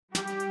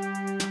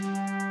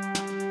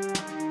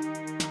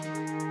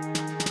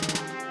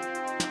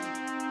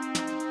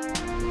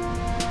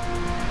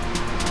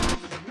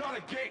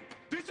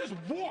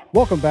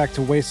Welcome back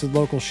to Wasted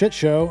Local Shit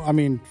Show. I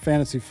mean,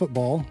 fantasy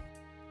football.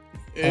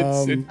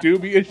 It's a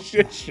dubious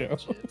shit show.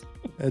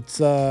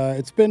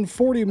 It's been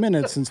 40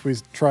 minutes since we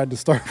tried to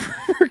start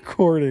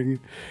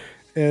recording,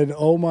 and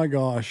oh my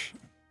gosh,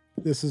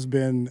 this has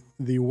been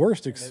the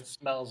worst. It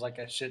smells like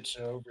a shit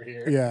show over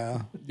here.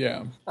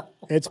 Yeah.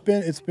 It's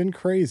been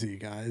crazy,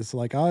 guys.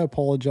 Like, I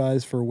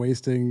apologize for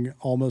wasting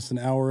almost an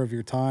hour of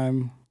your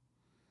time.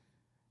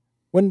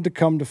 When to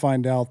come to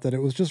find out that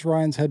it was just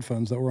Ryan's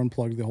headphones that were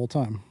unplugged the whole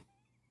time.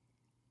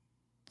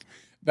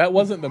 That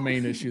wasn't the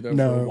main issue, though.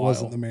 No, for a it while.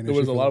 wasn't the main issue.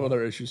 There was a lot of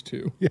other issues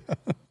too. Yeah.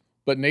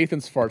 But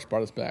Nathan's farts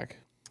brought us back.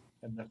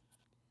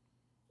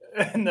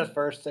 And the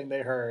first thing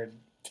they heard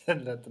to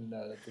let them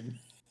know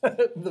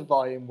that the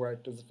volume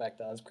worked was the fact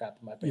that I was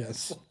crapping my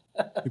pants.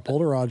 Yes. We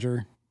pulled a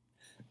Roger.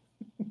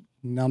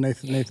 Now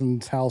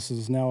Nathan's house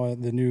is now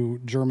the new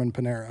German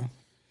Panera.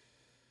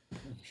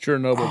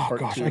 Chernobyl Oh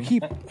part gosh, 2. I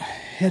keep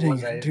hitting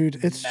Was a it,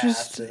 dude. It's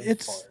just,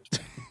 massive fart.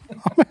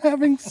 I'm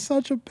having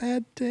such a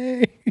bad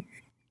day.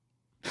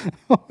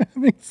 I'm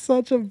having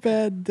such a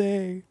bad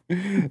day.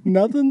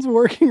 Nothing's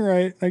working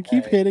right. I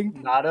keep Hey,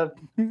 hitting. Not a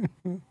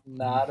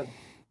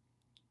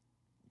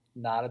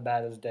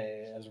bad as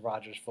day as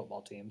Rogers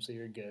football team, so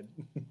you're good.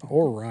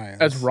 Or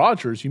Ryan. As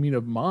Rogers, you mean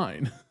of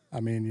mine? I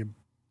mean,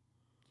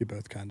 you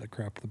both kind of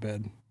crap the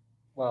bed.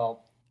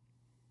 Well,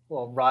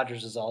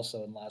 Rogers is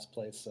also in last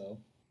place, so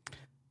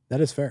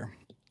That is fair.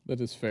 That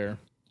is fair.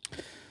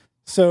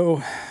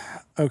 So,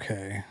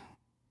 okay.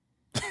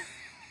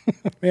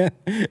 Man,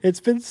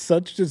 it's been so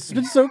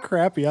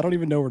crappy. I don't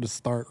even know where to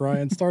start.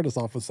 Ryan, start us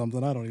off with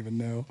something. I don't even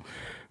know.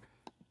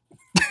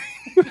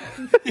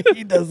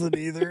 He doesn't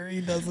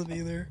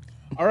either.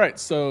 All right,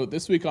 so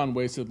this week on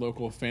Wasted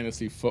Local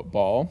Fantasy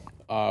Football,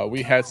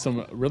 we had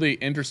some really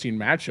interesting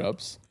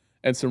matchups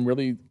and some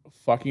really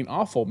fucking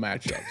awful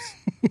matchups.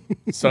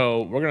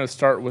 So we're going to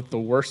start with the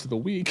worst of the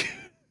week.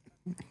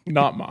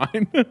 Not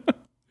mine.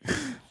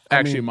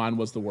 Actually, mine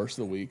was the worst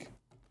of the week.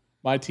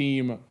 My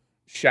team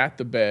shat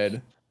the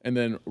bed and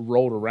then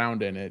rolled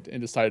around in it and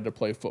decided to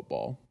play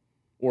football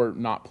or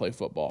not play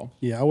football.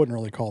 Yeah, I wouldn't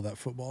really call that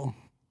football.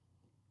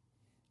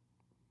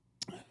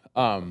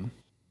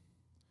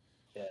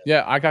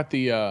 Yeah, I got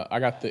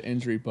the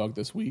injury bug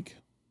this week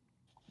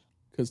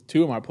because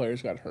 2 of my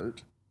players got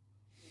hurt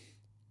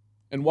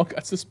and 1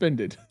 got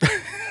suspended.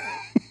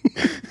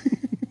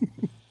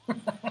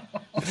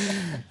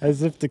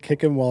 As if to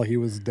kick him while he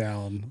was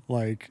down.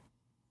 Like,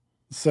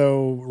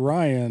 so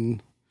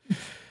Ryan.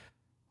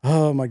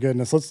 Oh my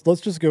goodness.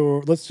 Let's just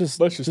go. Let's just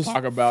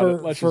talk about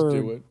it. Let's just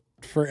do it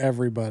for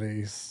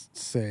everybody's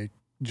sake.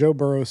 Joe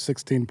Burrow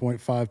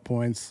 16.5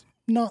 points.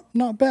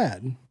 Not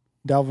bad.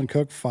 Dalvin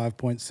Cook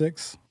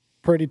 5.6.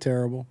 Pretty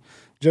terrible.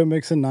 Joe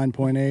Mixon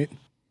 9.8.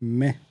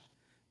 Meh.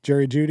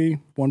 Jerry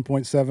Jeudy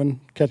 1.7.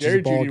 Catches Jerry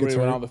the ball, Jeudy gets really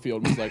hurt. went on the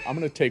field and was like, I'm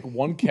going to take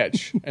 1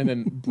 catch and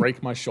then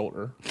break my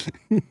shoulder.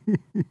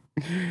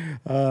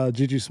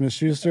 Juju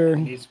Smith-Schuster.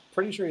 he's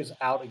pretty sure he's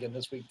out again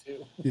this week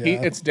too.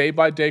 Yeah, It's day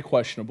by day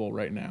questionable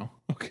right now.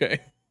 Okay.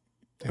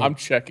 I'm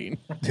checking.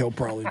 he'll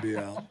probably be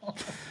out.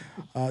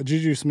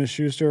 Juju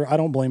Smith-Schuster. I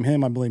don't blame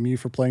him. I blame you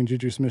for playing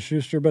Juju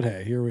Smith-Schuster. But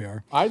hey, here we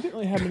are. I didn't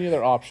really have any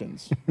other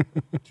options,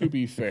 to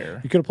be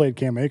fair. You could have played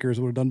Cam Akers.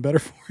 Would have done better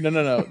for you.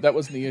 No. That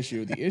wasn't the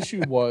issue. The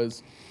issue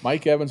was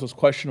Mike Evans was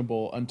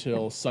questionable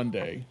until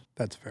Sunday.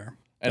 That's fair.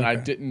 And I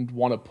Okay. didn't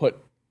want to put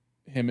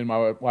him in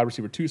my wide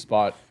receiver 2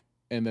 spot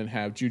and then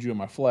have Juju in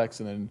my flex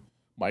and then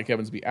Mike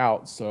Evans be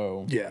out.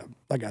 So Yeah,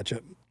 I got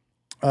you.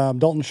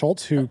 Dalton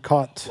Schultz, who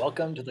caught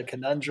Welcome to the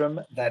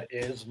conundrum that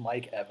is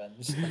Mike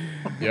Evans.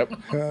 yep.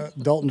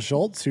 Dalton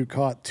Schultz, who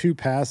caught 2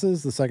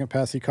 passes. The second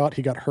pass he caught,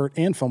 he got hurt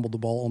and fumbled the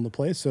ball on the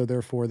play. So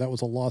therefore, that was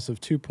a loss of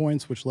 2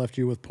 points, which left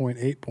you with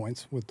 0.8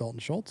 points with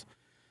Dalton Schultz.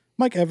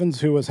 Mike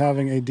Evans, who was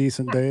having a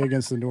decent day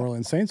against the New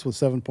Orleans Saints with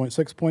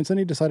 7.6 points, and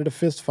he decided to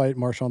fist fight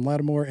Marshawn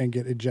Lattimore and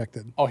get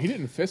ejected. Oh, he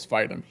didn't fist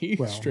fight him. He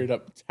straight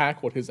up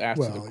tackled his ass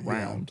to well, the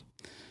ground.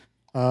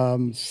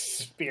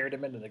 Speared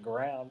him into the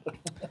ground.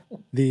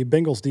 The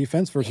Bengals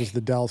defense versus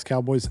the Dallas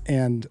Cowboys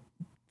and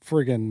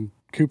friggin'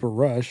 Cooper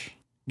Rush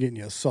getting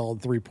you a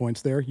solid 3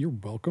 points there. You're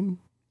welcome.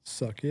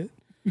 Suck it.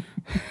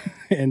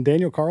 And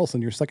Daniel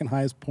Carlson, your second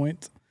highest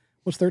point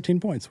was 13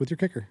 points with your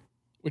kicker.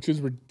 Which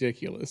is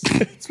ridiculous.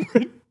 It's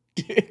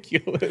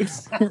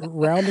ridiculous.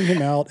 Rounding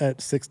him out at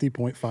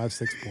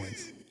 60.56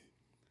 points,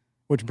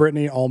 which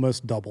Brittany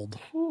almost doubled.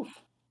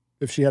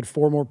 If she had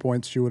 4 more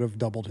points, she would have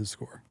doubled his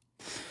score.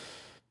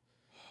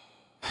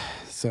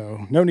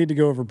 So no need to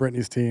go over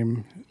Brittany's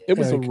team. It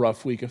was a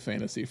rough week of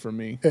fantasy for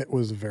me. It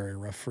was very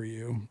rough for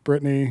you.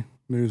 Brittany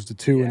moves to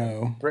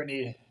 2-0.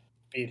 Brittany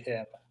beat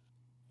him.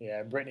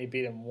 Yeah, Brittany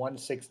beat him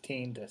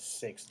 116 to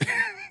 60.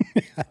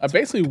 I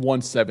basically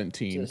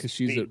 117 because Just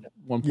she's at beat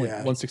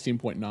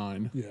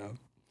 1.116.9. Yeah.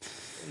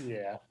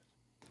 Yeah,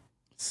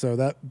 So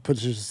that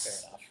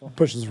fair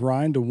pushes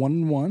Ryan to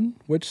 1-1,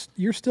 which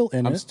you're still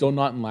in I'm it. still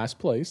not in last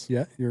place.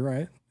 Yeah, you're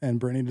right. And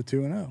Brittany to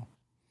 2-0.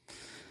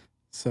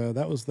 So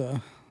that was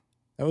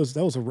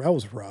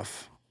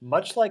rough.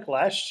 Much like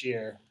last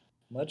year,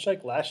 much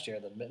like last year,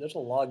 there's a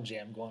log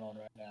jam going on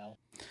right now.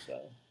 So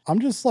I'm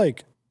just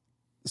like,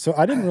 so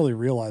I didn't really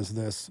realize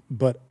this,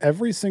 but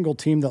every single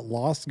team that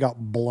lost got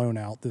blown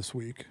out this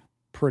week,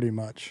 pretty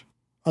much.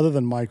 Other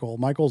than Michael.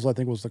 Michael's, I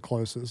think, was the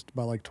closest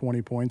by like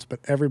 20 points, but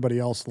everybody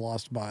else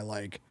lost by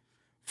like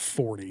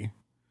 40.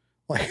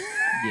 Like,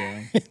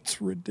 Yeah.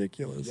 it's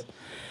ridiculous.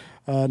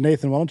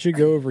 Nathan, why don't you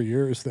go over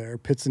yours there?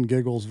 Pits and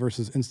Giggles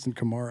versus Instant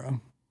Kamara.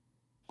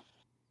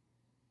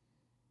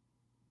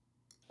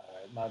 all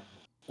right, my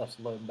stuff's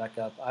loading back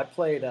up. I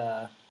played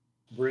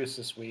Bruce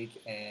this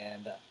week,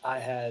 and I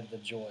had the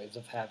joys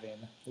of having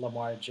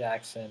Lamar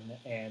Jackson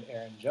and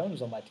Aaron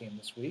Jones on my team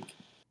this week,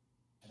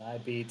 and I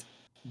beat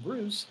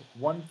Bruce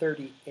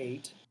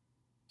 138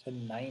 to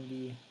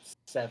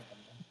 97.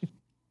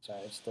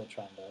 Sorry, I'm still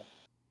trying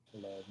to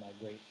load my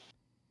great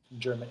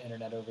German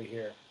internet over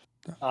here.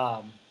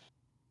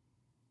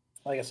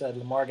 Like I said,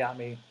 Lamar got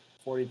me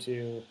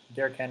 42.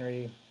 Derrick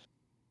Henry,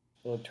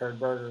 little turd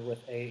burger with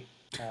 8.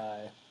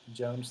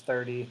 Jones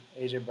 30.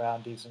 AJ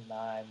Brown decent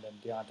 9. Then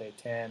Deontay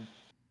 10.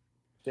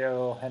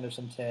 Darrell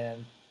Henderson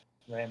 10.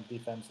 Rams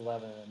defense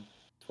 11 and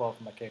 12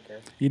 for my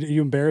kicker.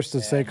 You embarrassed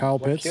to say Kyle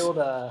Pitts? Killed,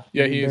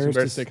 Yeah, he is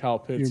embarrassed to say Kyle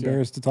Pitts. You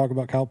embarrassed to talk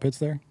about Kyle Pitts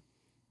there?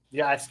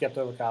 Yeah, I skipped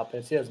over Kyle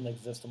Pitts. He doesn't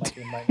exist on my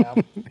team right now.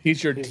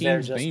 He's your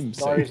team's The name.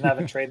 only reason I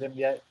haven't traded him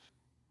yet.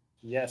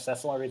 Yes,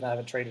 that's the only reason I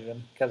haven't traded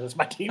him, because it's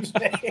my team's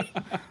name.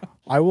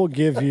 I will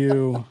give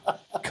you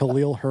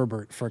Khalil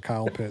Herbert for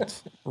Kyle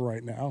Pitts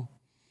right now.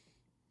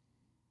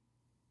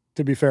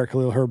 To be fair,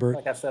 Khalil Herbert.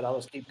 Like I said, I'll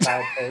just keep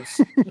Kyle Pitts.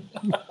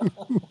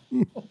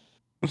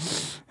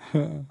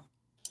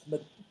 But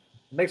it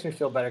makes me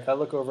feel better because I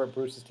look over at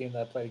Bruce's team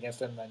that I played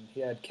against him, and he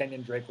had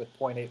Kenyon Drake with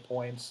 0.8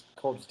 points,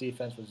 Colts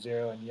defense with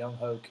 0, and Young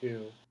Ho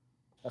Koo.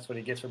 That's what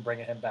he gets for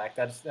bringing him back.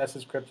 That's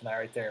his kryptonite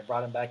right there.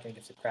 Brought him back and he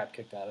gets the crap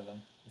kicked out of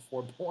him.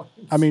 4 points.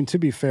 I mean, to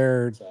be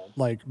fair,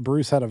 like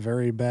Bruce had a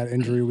very bad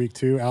injury week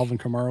too. Alvin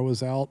Kamara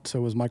was out,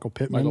 so was Michael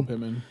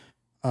Pittman.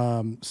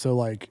 So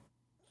like,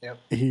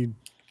 he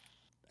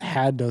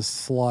had to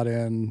slot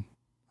in.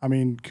 I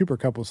mean, Cooper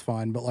Kupp was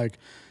fine, but like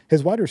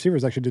his wide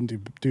receivers actually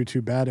didn't do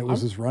too bad. It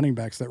was his running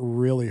backs that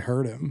really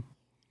hurt him.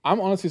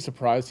 I'm honestly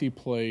surprised he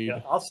played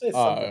I'll say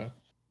something.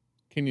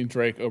 Kenyon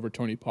Drake over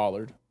Tony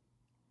Pollard.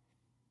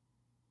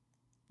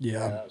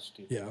 Yeah. That was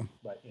stupid. Yeah.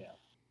 But yeah,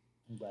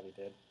 I'm glad he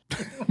did.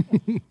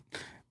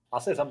 I'll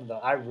say something though.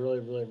 I really,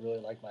 really, really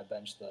like my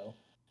bench though,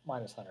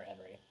 minus Hunter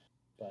Henry.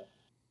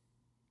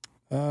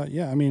 But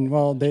yeah, I mean,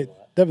 well,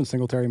 Devin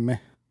Singletary, meh.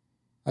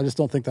 I just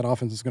don't think that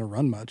offense is going to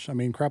run much. I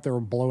mean, crap, they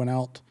were blowing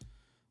out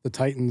the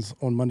Titans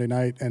on Monday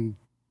night, and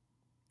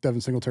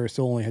Devin Singletary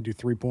still only had you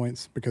 3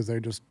 points because they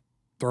just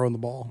throwing the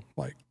ball,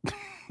 like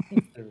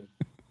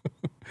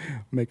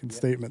making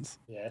statements.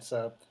 Yeah,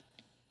 so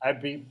I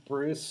beat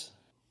Bruce,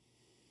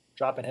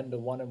 dropping him to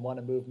 1-1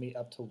 and moved me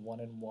up to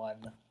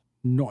 1-1.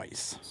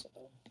 Nice. So.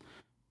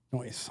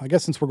 Nice. I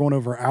guess since we're going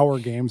over our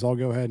games, I'll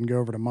go ahead and go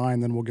over to mine,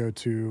 then we'll go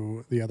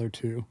to the other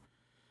two.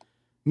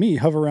 Me,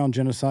 Hover Around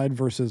Genocide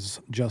versus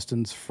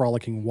Justin's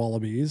Frolicking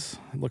Wallabies.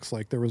 It looks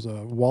like there was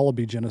a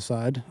Wallaby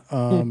genocide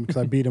because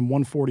I beat him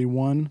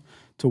 141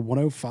 to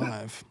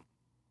 105.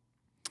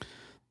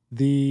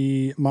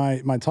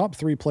 My top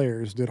 3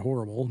 players did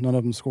horrible. None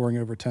of them scoring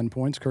over 10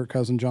 points. Kirk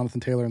Cousins,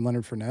 Jonathan Taylor, and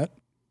Leonard Fournette.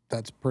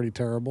 That's pretty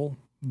terrible.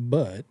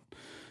 But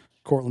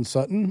Cortland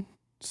Sutton,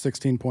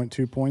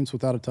 16.2 points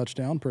without a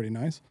touchdown. Pretty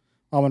nice.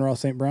 Amon-Ra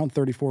St. Brown,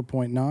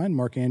 34.9.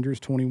 Mark Andrews,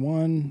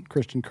 21.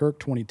 Christian Kirk,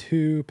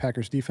 22.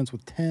 Packers defense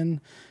with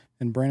 10.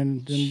 And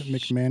Brandon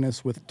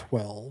McManus with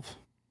 12.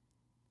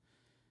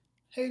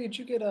 Hey, did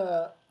you get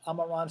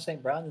Amon-Ra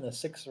St. Brown in the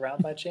 6th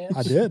round by chance?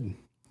 I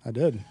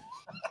did.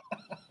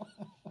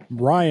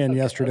 Ryan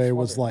yesterday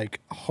was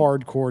like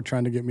hardcore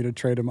trying to get me to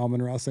trade him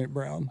Amon-Ra St.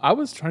 Brown. I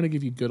was trying to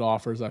give you good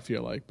offers, I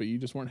feel like, but you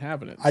just weren't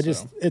having it.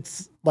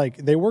 It's like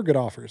they were good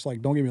offers.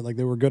 Like, don't get me, like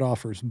they were good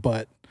offers,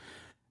 but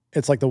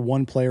it's like the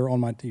one player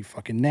on my team,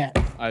 fucking gnat.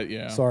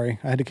 Yeah. Sorry,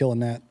 I had to kill a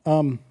gnat.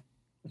 I'm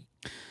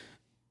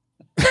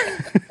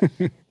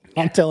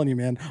telling you,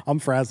 man, I'm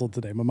frazzled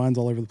today. My mind's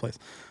all over the place.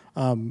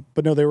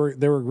 But no, they were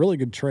really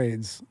good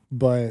trades,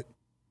 but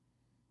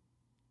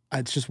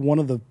it's just one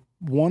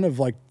of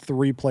like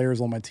 3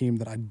 players on my team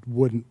that I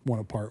wouldn't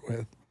want to part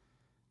with.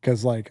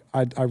 Because like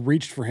I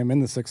reached for him in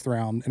the 6th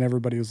round, and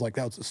everybody was like,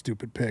 "That was a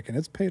stupid pick," and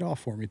it's paid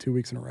off for me 2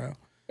 weeks in a row.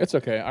 It's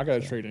okay. I got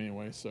a trade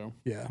anyway, so.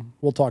 Yeah,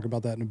 we'll talk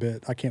about that in a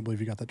bit. I can't believe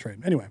you got that trade.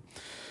 Anyway,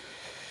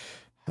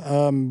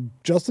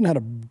 Justin had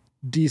a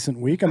decent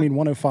week. I mean,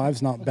 105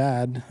 is not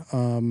bad.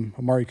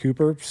 Amari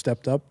Cooper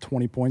stepped up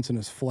 20 points in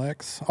his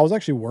flex. I was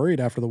actually worried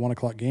after the 1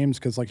 o'clock games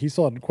because like he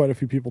still had quite a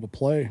few people to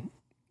play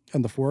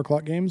in the 4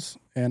 o'clock games,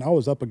 and I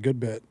was up a good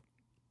bit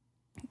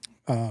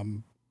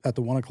at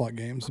the 1 o'clock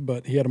games,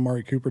 but he had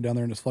Amari Cooper down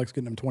there in his flex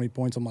getting him 20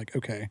 points. I'm like,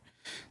 okay,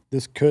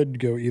 this could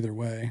go either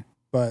way.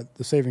 But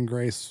the saving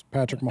grace,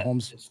 Patrick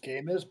Mahomes. This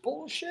game is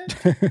bullshit.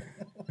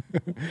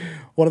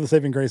 One of the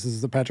saving graces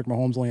is that Patrick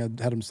Mahomes only had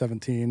him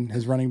 17.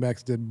 His running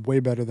backs did way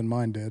better than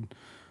mine did.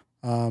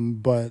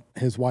 But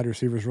his wide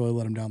receivers really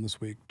let him down this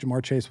week.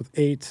 Jamar Chase with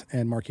 8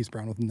 and Marquise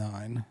Brown with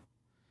 9.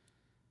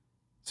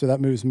 So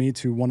that moves me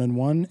to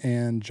 1-1,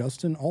 and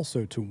Justin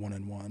also to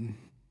 1-1.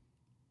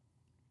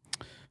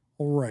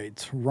 All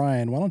right,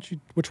 Ryan,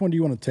 which one do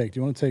you want to take? Do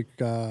you want to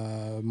take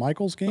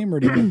Michael's game, or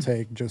do you want to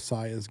take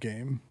Josiah's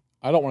game?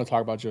 I don't want to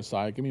talk about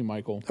Josiah. Give me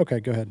Michael. Okay,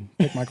 go ahead.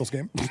 Take Michael's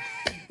game.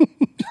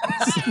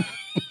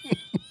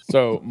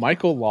 So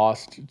Michael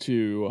lost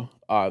to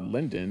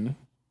Linden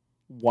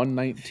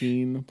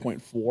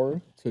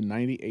 119.4 to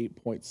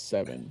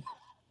 98.7.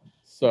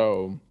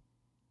 So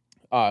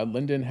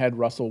Linden had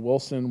Russell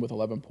Wilson with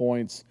 11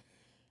 points.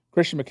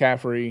 Christian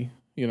McCaffrey,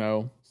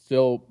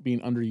 still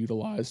being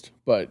underutilized,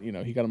 but,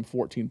 he got him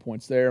 14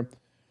 points there.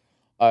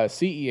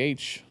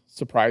 CEH,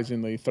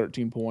 surprisingly,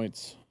 13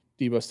 points.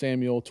 Deebo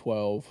Samuel,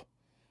 12.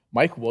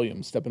 Mike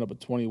Williams stepping up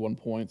at 21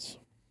 points.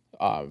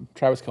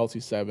 Travis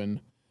Kelce, 7.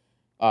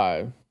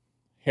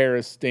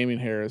 Damian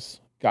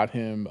Harris got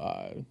him,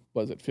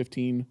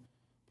 15.7.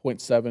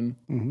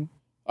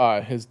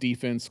 Mm-hmm. His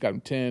defense got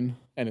him 10,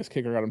 and his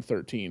kicker got him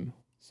 13.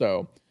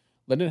 So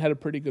Linden had a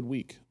pretty good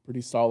week,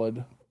 pretty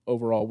solid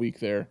overall week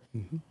there.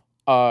 Mm-hmm.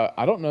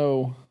 I don't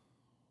know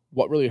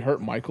what really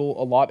hurt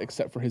Michael a lot,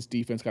 except for his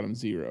defense got him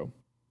 0.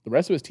 The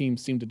rest of his team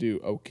seemed to do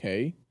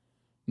okay,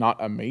 not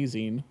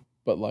amazing,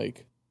 but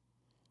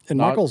in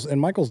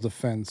Michael's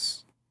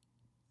defense,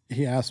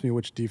 he asked me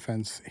which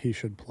defense he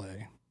should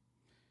play.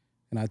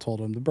 And I told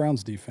him the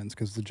Browns defense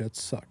because the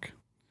Jets suck.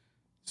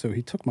 So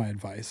he took my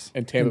advice.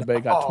 And Tampa Bay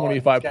got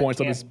 25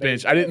 points on his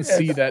bench. I didn't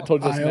see that till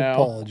just now. I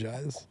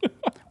apologize.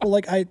 Well,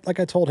 like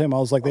I told him, I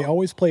was like, they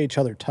always play each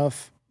other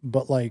tough,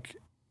 but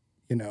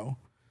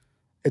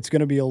it's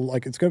gonna be a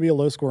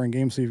low scoring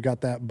game, so you've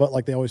got that.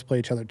 But they always play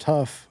each other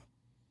tough.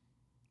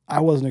 I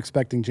wasn't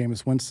expecting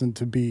Jameis Winston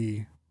to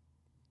be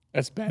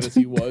as bad as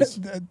he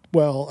was.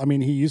 Well, I mean,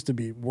 he used to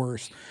be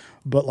worse,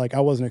 but I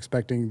wasn't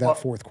expecting that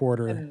fourth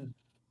quarter.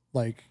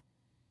 Yeah.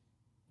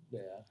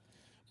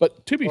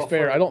 But to be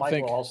fair, I don't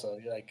think also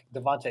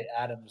Devontae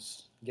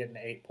Adams getting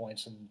 8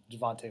 points and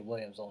Devontae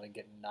Williams only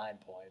getting 9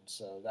 points,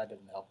 so that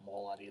didn't help him a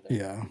whole lot either.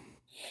 Yeah.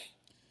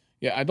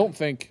 Yeah, I don't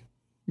think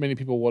many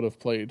people would have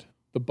played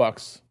the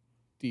Bucs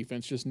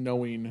defense, just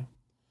knowing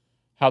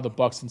how the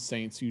Bucs and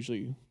Saints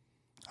usually.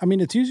 I mean,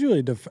 it's usually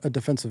a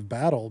defensive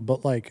battle,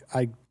 but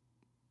I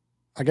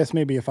guess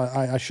maybe if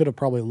I should have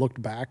probably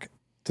looked back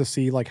to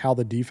see how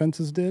the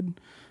defenses did,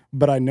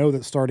 but I know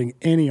that starting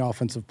any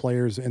offensive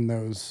players in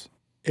those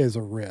is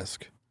a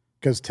risk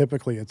because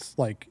typically it's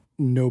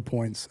no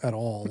points at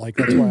all.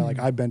 That's why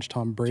I benched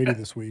Tom Brady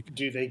this week.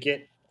 Do they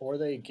get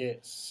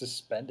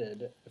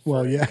suspended?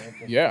 Well,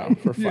 yeah,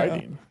 for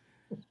fighting.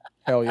 Yeah.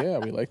 Hell yeah,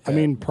 we like that. I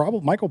mean,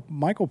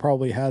 Michael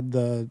probably had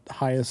the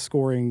highest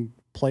scoring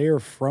player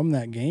from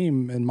that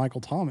game in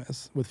Michael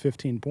Thomas with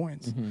 15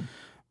 points. Mm-hmm.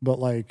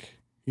 But I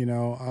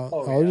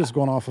was just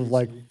going off of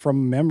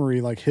from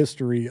memory,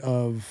 history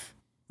of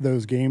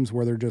those games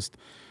where they're just,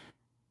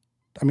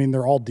 I mean,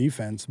 they're all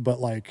defense, but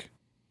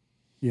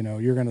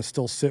you're going to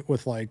still sit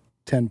with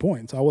 10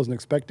 points. I wasn't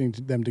expecting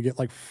them to get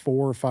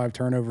 4 or 5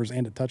 turnovers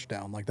and a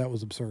touchdown. That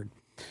was absurd.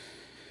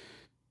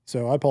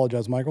 So I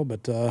apologize, Michael,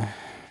 but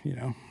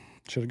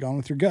should have gone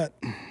with your gut.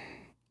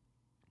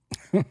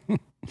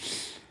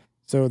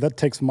 So that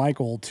takes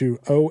Michael to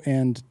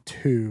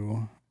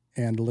 0-2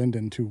 and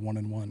Linden to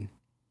 1-1.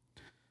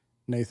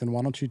 Nathan,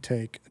 why don't you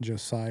take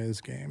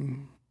Josiah's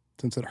game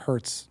since it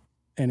hurts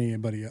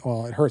anybody?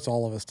 Well, it hurts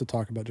all of us to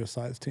talk about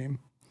Josiah's team.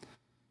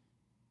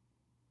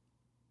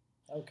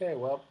 Okay,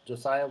 well,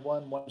 Josiah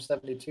won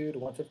 172 to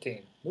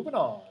 115. Moving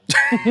on.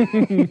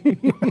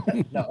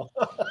 No.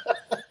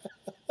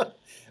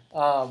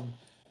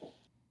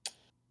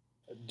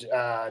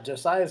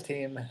 Josiah's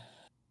team,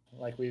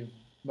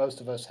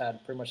 most of us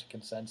had pretty much a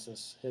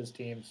consensus. His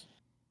team's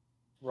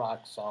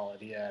rock solid.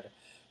 He had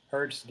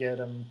Hurts get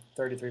him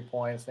 33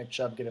 points, Nick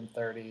Chubb get him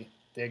 30,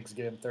 Diggs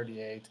get him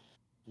 38,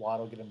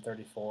 Waddle get him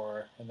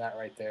 34, and that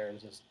right there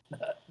is just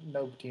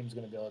no team's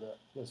going to be able to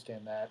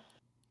withstand that.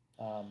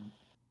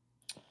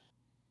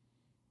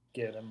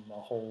 Get him a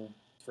whole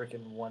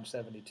freaking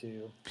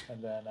 172,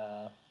 and then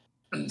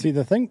see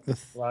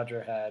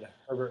Roger had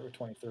Herbert with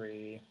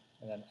 23,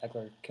 and then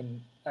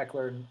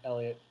Eckler and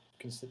Elliott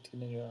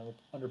continue to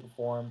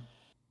underperform,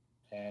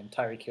 and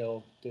Tyreek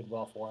Hill did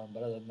well for him.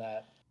 But other than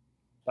that,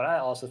 I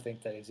also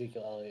think that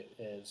Ezekiel Elliott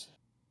is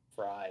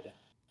fried,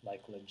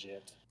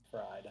 legit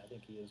fried. I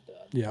think he is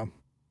done. Yeah.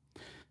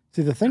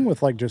 See, the thing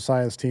with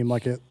Josiah's team,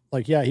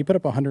 he put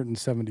up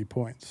 170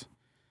 points,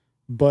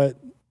 but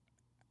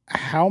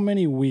how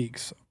many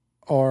weeks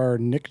are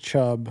Nick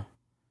Chubb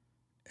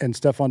and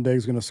Stephon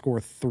Diggs going to score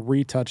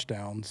 3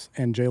 touchdowns,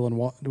 and Jalen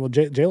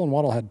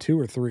Waddle had 2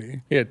 or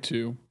 3? He had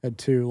 2. Had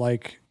 2.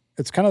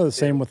 It's kind of the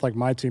same with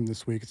my team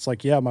this week. It's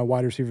my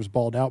wide receivers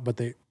balled out, but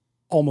they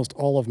almost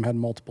all of them had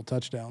multiple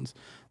touchdowns.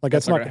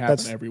 That's not going to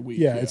happen every week.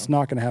 Yeah, it's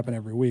not going to happen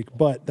every week,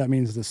 but that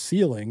means the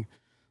ceiling,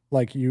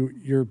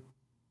 the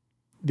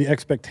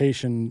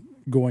expectation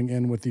going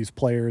in with these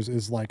players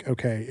is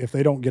okay, if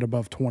they don't get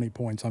above 20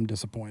 points, I'm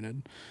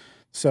disappointed.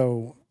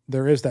 So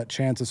there is that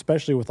chance,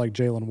 especially with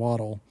Jalen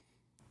Waddle,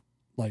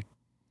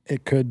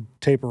 it could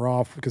taper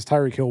off because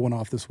Tyreek Hill went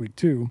off this week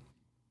too.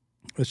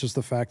 It's just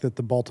the fact that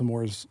the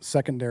Baltimore's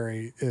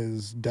secondary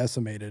is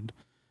decimated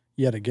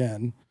yet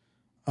again.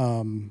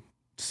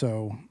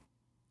 So,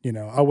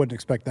 I wouldn't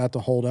expect that to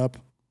hold up.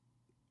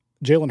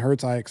 Jalen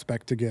Hurts, I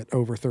expect to get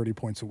over 30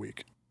 points a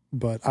week,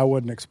 but I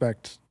wouldn't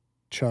expect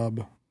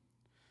Chubb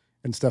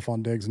and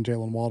Stephon Diggs and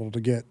Jalen Waddle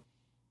to get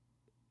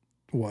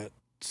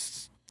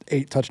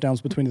 8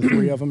 touchdowns between the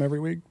three of them every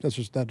week.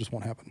 That just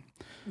won't happen.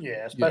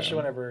 Yeah, especially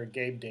whenever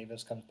Gabe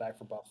Davis comes back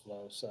for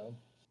Buffalo. So,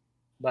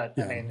 but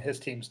I mean, his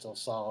team's still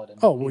solid.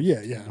 And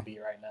to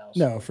beat right now.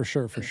 No, for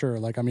sure.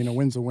 Like, I mean, a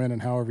win's a win,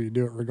 and however you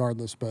do it,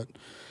 regardless. But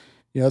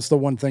that's the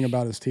one thing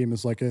about his team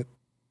is like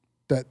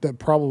that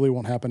probably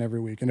won't happen every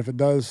week. And if it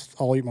does,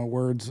 I'll eat my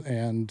words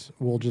and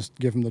we'll just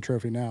give him the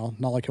trophy now.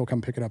 Not like he'll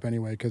come pick it up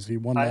anyway because he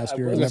won last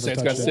year. It's got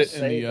to sit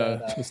in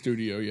the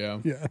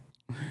studio. Yeah.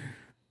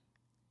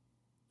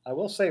 I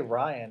will say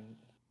Ryan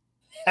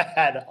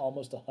had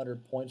almost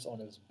 100 points on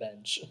his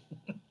bench.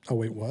 Oh,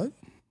 wait, what?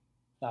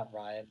 Not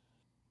Ryan. I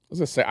was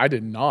going to say, I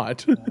did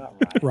not. No, not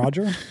Ryan.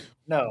 Roger?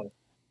 No.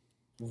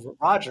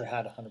 Roger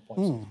had 100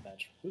 points on his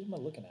bench. Who am I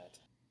looking at?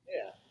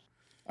 Yeah.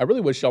 I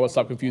really wish y'all would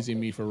stop confusing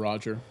me for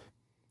Roger.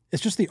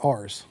 It's just the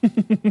R's.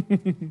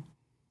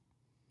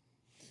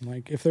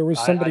 Like, if there was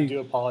somebody... I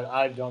do apologize.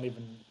 I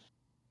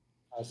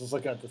was just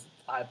looking at this.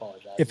 I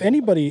apologize. If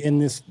anybody in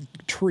this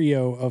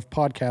trio of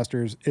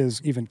podcasters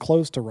is even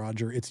close to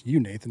Roger, it's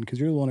you, Nathan, because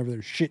you're the one over there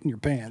shitting your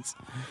pants.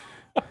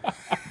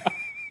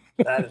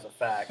 That is a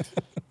fact.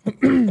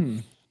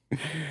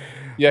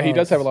 Yeah, he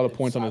does have a lot of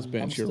points on his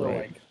bench. You're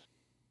right.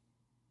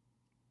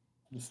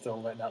 I'm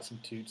still letting out some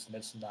toots, and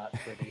it's not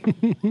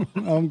pretty.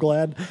 I'm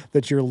glad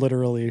that you're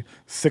literally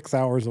 6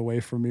 hours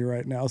away from me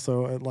right now,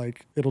 so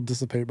it'll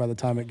dissipate by the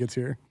time it gets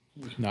here.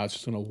 No, it's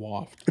just gonna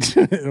waft.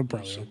 It'll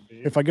probably.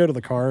 If I go to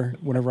the car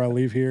whenever I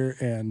leave here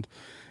and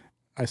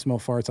I smell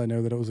farts, I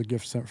know that it was a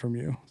gift sent from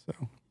you.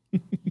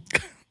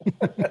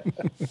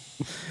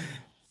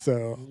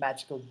 So.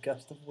 Magical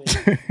gust of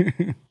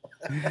wind.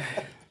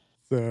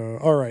 So,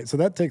 all right. So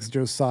that takes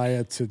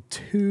Josiah to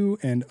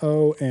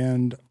 2-0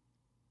 and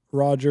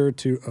Roger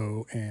to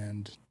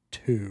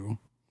 0-2.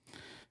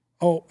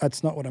 Oh,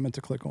 that's not what I meant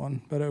to click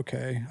on, but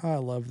okay. I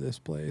love this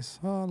place.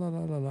 Oh, la, la,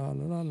 la, la,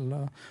 la, la.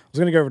 I was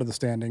going to go over to the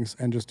standings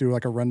and just do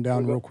like a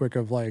rundown real quick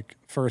of like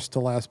first to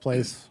last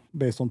place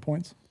based on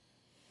points.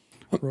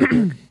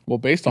 Well,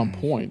 based on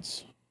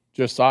points,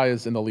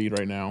 Josiah's in the lead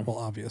right now. Well,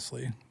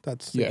 obviously.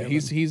 That's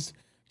he's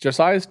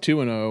Josiah's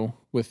 2-0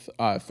 with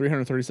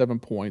 337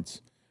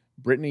 points.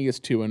 Brittany is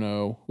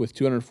 2-0 with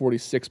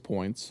 246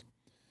 points.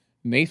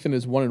 Nathan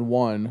is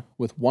 1-1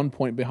 with 1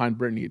 point behind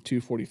Brittany at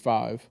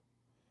 245.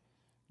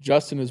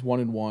 Justin is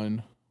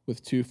 1-1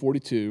 with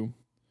 242.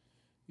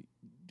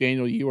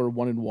 Daniel, you are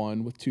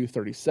 1-1 with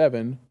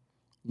 237.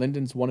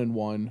 Lyndon's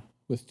 1-1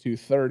 with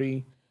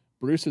 230.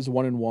 Bruce is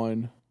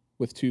 1-1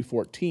 with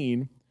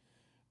 214.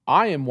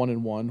 I am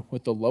 1-1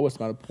 with the lowest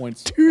amount of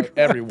points of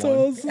everyone. That's what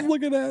I was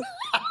looking at.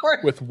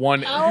 With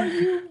one. How are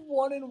you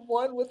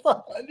 1-1 with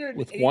 180?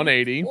 With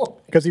 180.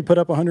 Because he put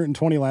up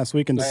 120 last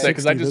week and 60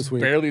 because I just this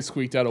week. barely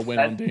squeaked out a win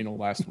on Daniel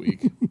last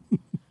week.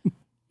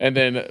 And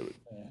then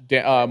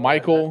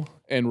Michael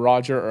and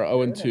Roger are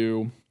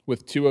 0-2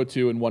 with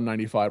 202 and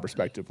 195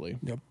 respectively.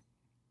 Yep.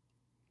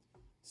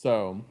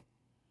 So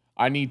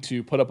I need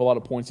to put up a lot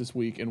of points this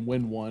week and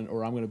win one,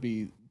 or I'm going to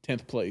be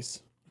 10th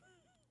place.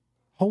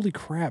 Holy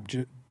crap.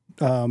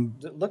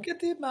 Look at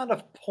the amount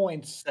of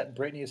points that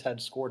Brittany has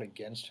had scored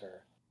against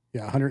her.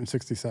 Yeah,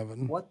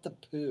 167. What the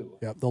poo?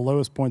 Yeah, the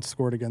lowest points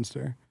scored against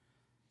her.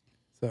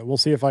 So we'll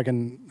see if I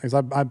can, because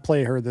I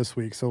play her this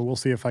week, so we'll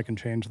see if I can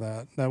change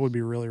that. That would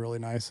be really, really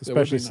nice,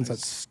 especially since that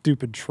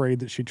stupid trade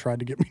that she tried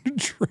to get me to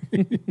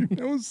trade.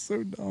 That was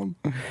so dumb.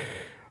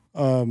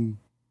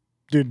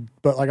 Dude,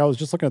 but like I was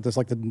just looking at this,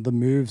 like the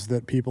moves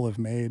that people have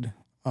made.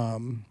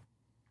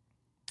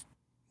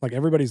 Like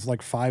everybody's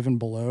like 5 and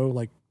below,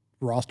 like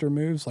roster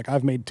moves. Like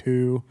I've made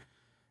 2.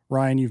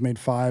 Ryan, you've made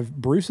 5.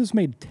 Bruce has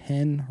made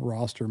 10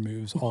 roster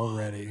moves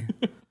already.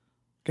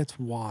 Gets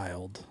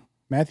wild.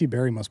 Matthew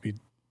Berry must be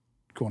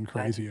going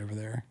crazy over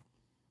there.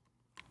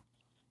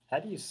 How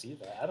do you see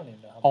that? I don't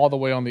even know. All the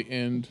way on the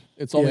end.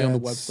 It's only on the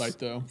website,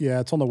 though. Yeah,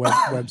 it's on the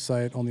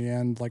website on the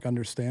end, like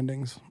under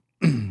standings.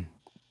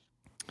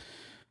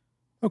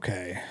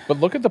 Okay. But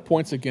look at the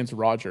points against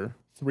Roger.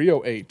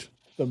 308.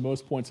 The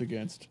most points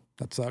against.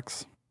 That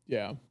sucks.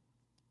 Yeah.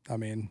 I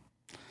mean,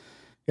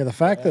 yeah, the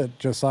fact that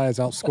Josiah's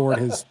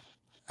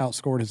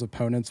outscored his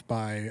opponents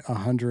by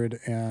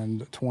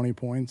 120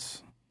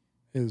 points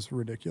is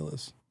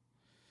ridiculous.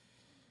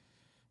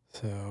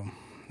 So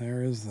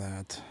there is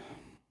that.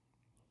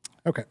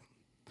 Okay.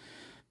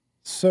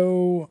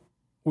 So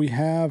we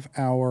have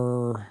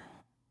our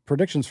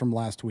predictions from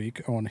last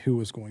week on who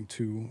was going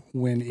to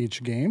win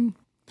each game.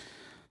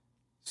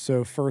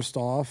 So first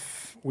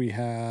off, we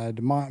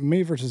had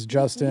me versus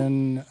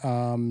Justin.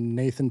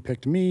 Nathan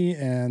picked me,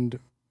 and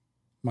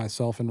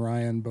myself and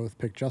Ryan both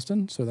picked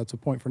Justin. So that's a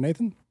point for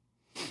Nathan.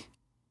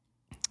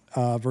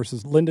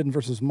 Versus Lyndon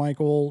versus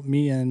Michael.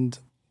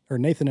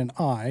 Nathan and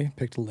I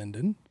picked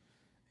Lyndon,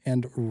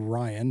 and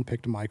Ryan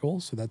picked Michael.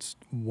 So that's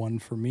one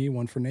for me,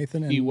 one for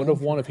Nathan. And He would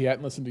have won if he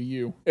hadn't listened to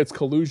you. It's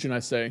collusion, I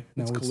say.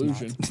 No, It's it's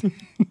collusion.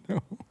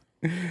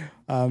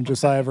 no.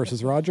 Josiah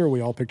versus Roger.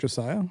 We all picked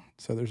Josiah.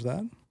 So there's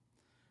that.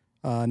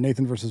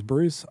 Nathan versus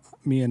Bruce.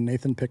 Me and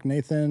Nathan picked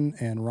Nathan,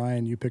 and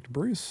Ryan, you picked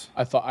Bruce.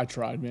 I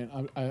tried,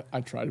 man.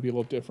 I tried to be a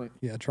little different.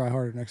 Yeah, try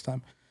harder next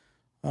time.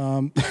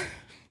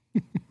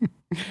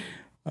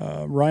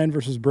 Ryan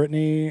versus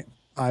Brittany.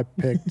 I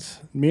picked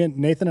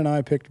Nathan and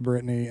I picked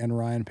Brittany, and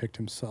Ryan picked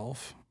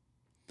himself.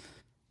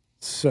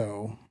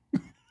 So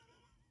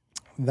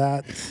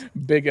that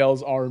big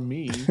L's are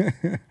me.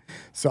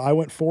 So I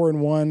went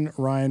 4-1.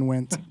 Ryan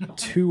went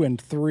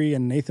 2-3,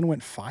 and Nathan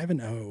went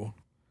 5-0.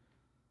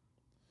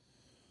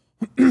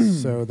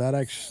 So that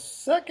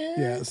actually,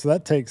 yeah. So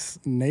that takes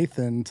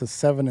Nathan to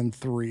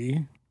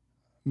 7-3.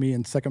 Me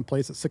in second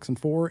place at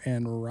 6-4,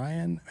 and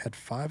Ryan at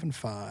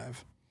 5-5.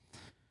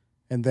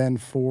 And then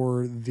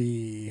for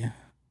the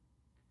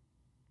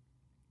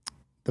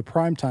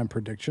primetime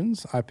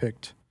predictions, I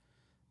picked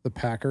the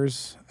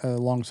Packers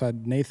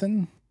alongside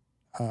Nathan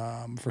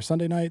for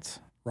Sunday nights.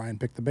 Ryan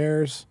picked the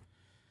Bears.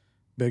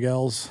 Big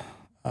L's.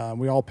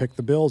 We all picked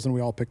the Bills, and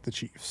we all picked the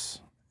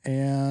Chiefs.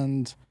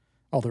 And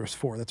there was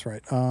 4. That's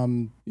right.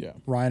 Yeah.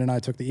 Ryan and I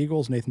took the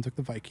Eagles. Nathan took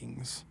the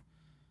Vikings.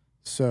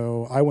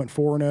 So I went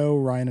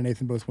 4-0. Ryan and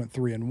Nathan both went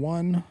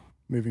 3-1,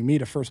 moving me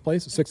to first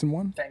place at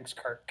 6-1. Thanks,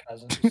 Kirk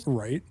Cousins.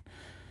 Right.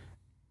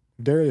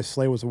 If Darius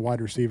Slay was a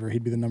wide receiver,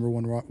 he'd be the number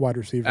 1 wide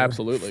receiver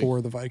Absolutely.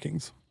 For the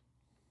Vikings.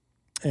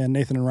 And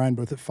Nathan and Ryan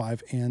both at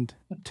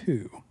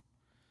 5-2.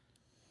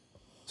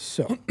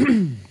 So,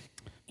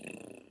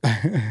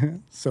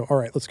 all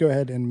right, let's go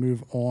ahead and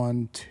move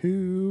on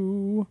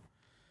to.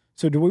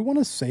 So do we want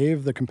to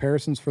save the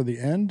comparisons for the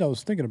end? I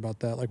was thinking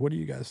about that. Like, what do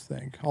you guys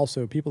think?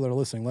 Also, people that are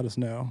listening, let us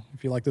know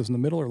if you like those in the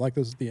middle or like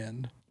those at the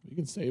end. You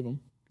can save them.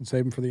 And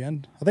save them for the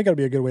end. I think that'd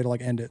be a good way to like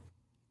end it.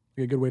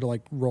 Be a good way to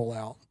like roll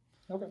out.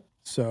 Okay.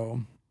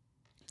 So,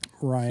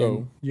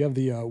 Ryan, you have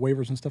the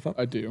waivers and stuff up?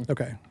 I do.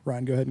 Okay.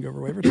 Ryan, go ahead and go over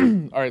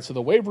waivers. All right, so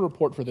the waiver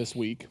report for this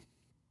week,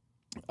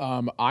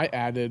 I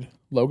added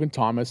Logan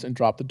Thomas and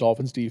dropped the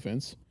Dolphins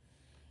defense.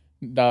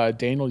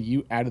 Daniel,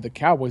 you added the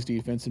Cowboys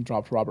defense and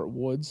dropped Robert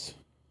Woods.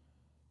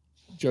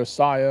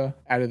 Josiah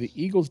added the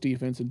Eagles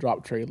defense and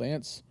dropped Trey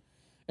Lance.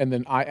 And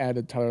then I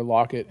added Tyler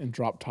Lockett and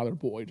dropped Tyler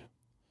Boyd.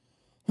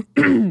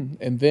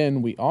 And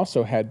then we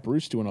also had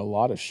Bruce doing a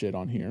lot of shit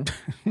on here.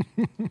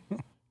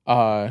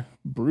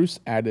 Bruce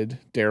added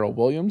Darrell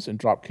Williams and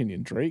dropped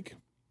Kenyon Drake.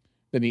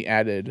 Then he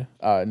added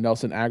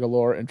Nelson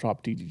Aguilar and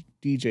dropped DJ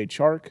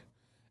Chark.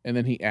 And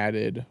then he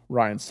added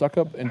Ryan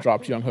Suckup and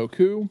dropped Young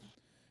Hoku.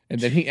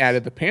 And then he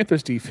added the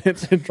Panthers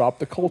defense and dropped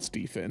the Colts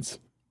defense.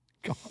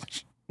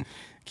 Gosh.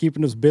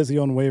 Keeping us busy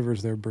on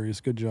waivers there, Bruce.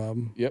 Good job.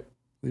 Yep.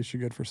 At least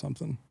you're good for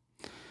something.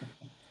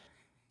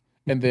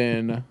 And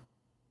then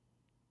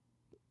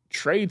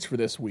trades for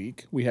this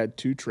week. We had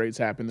 2 trades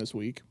happen this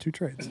week. 2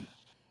 trades.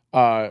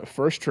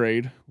 First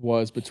trade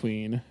was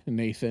between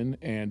Nathan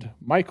and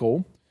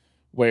Michael,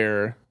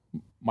 where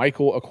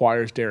Michael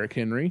acquires Derrick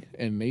Henry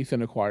and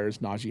Nathan acquires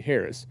Najee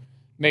Harris.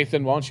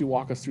 Nathan, why don't you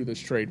walk us through this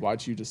trade? Why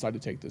did you decide to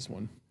take this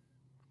one?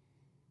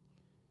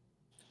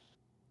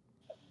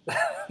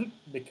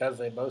 Because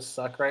they both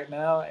suck right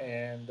now,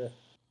 and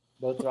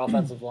both their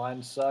offensive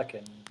lines suck,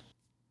 and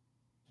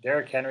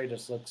Derrick Henry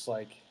just looks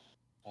like,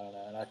 I don't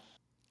know, and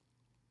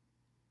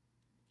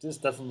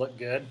just doesn't look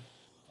good.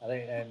 I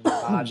think, and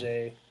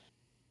Najee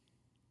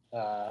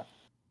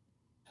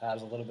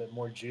has a little bit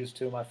more juice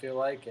to him, I feel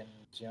like, and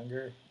he's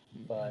younger,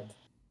 but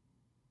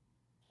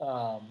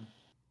I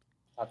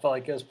felt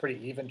like it was a pretty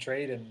even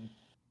trade, and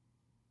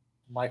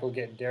Michael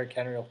getting Derrick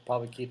Henry will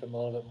probably keep him a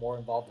little bit more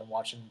involved in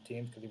watching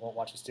teams because he won't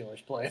watch the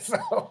Steelers play.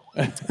 So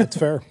That's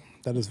fair.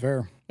 That is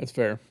fair. That's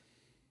fair.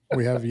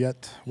 We have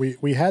yet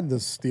we had the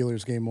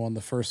Steelers game on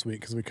the first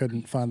week because we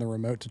couldn't find the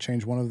remote to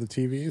change one of the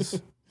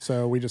TVs.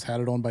 So we just had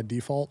it on by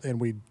default, and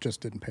we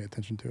just didn't pay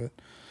attention to it.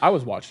 I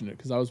was watching it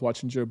because I was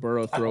watching Joe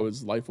Burrow throw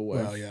his life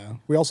away. Well, yeah.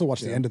 We also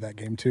watched the end of that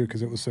game, too,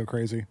 because it was so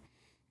crazy.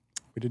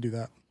 We did do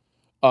that.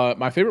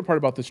 My favorite part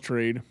about this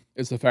trade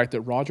is the fact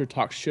that Roger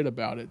talked shit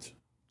about it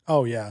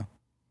Oh, yeah.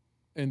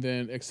 and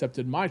then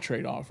accepted my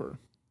trade offer,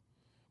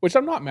 which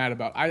I'm not mad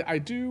about. I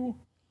do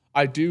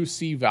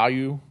see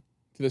value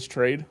to this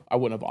trade. I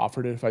wouldn't have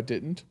offered it if I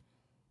didn't.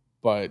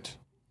 But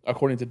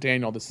according to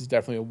Daniel, this is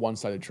definitely a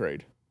one-sided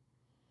trade.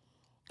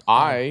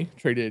 I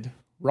traded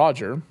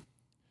Roger,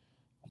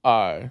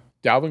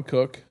 Dalvin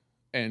Cook,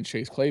 and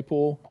Chase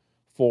Claypool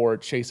for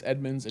Chase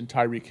Edmonds and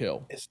Tyreek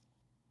Hill.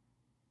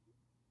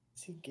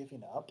 is he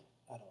giving up?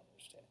 I don't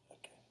understand.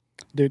 Okay.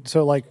 Dude,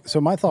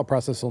 so my thought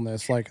process on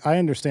this, like, I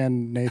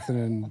understand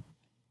Nathan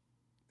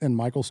and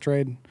Michael's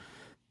trade.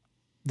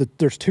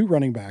 There's 2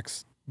 running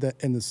backs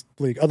that in this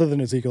league, other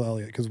than Ezekiel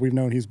Elliott, because we've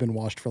known he's been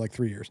washed for like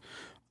 3 years,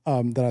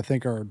 that I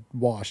think are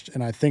washed.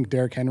 And I think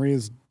Derrick Henry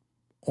is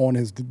on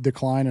his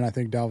decline, and I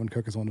think Dalvin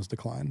Cook is on his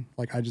decline.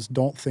 Like, I just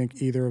don't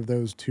think either of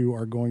those 2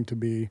 are going to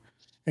be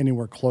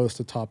anywhere close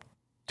to top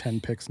 10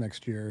 picks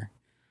next year.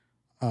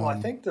 Well, I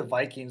think the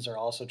Vikings are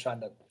also trying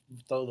to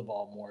throw the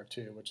ball more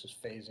too, which is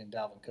phasing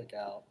Dalvin Cook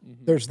out.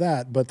 There's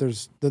that, but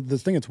there's the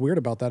thing that's weird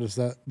about that is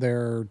that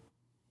their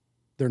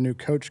new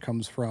coach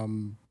comes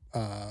from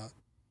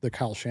the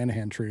Kyle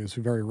Shanahan tree, is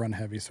very run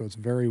heavy, so it's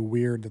very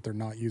weird that they're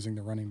not using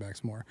the running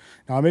backs more.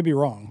 Now, I may be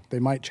wrong. They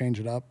might change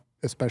it up,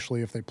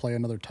 especially if they play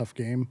another tough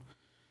game,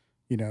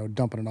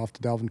 dumping it off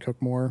to Dalvin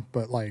Cook more.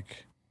 But,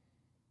 like,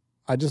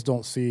 I just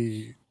don't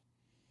see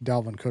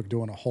Dalvin Cook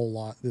doing a whole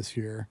lot this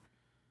year,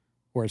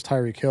 whereas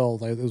Tyreek Hill,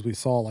 as we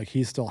saw, like,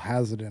 he still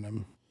has it in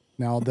him.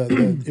 Now,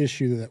 the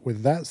issue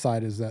with that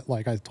side is that,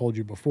 like I told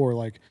you before,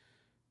 like,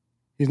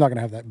 he's not going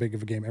to have that big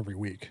of a game every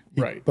week.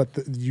 Right. But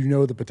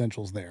the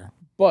potential's there.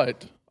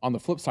 But on the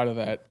flip side of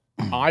that,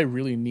 I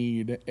really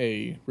need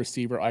a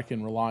receiver I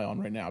can rely on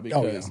right now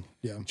because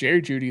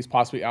Jerry Jeudy is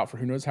possibly out for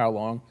who knows how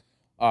long.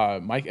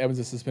 Mike Evans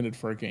is suspended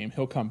for a game.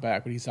 He'll come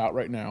back, but he's out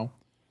right now.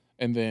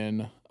 And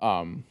then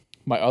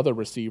my other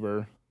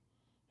receiver,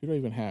 who do I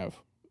even have?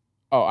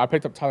 Oh, I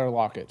picked up Tyler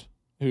Lockett,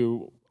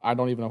 who I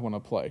don't even know if I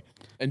want to play.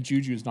 And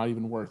Juju's not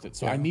even worth it.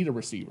 So I need a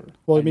receiver.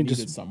 Well, I mean,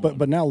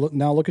 but now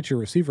look at your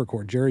receiver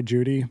core: Jerry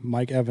Jeudy,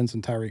 Mike Evans,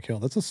 and Tyreek Hill.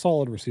 That's a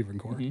solid receiving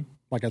core.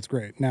 Like, that's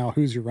great. Now,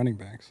 who's your running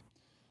backs?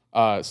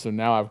 So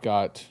now I've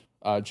got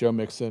Joe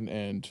Mixon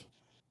and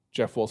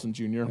Jeff Wilson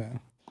Jr. Yeah.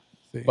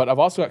 But I've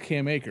also got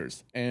Cam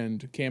Akers,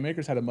 and Cam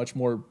Akers had a much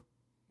more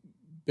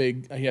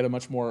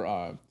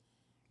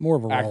more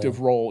of a active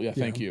role. Yeah,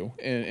 thank you.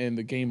 In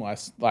the game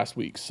last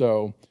week.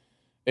 So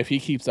if he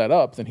keeps that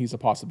up, then he's a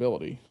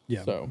possibility.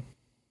 Yeah. So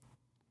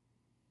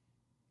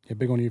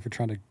big on you for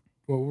trying to.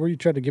 Well, were you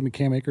trying to give me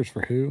Cam Akers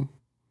for who?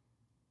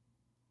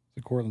 Is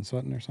it Cortland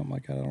Sutton or something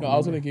like that? I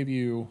was going to give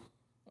you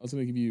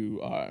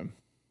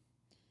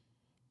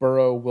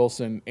Burrow,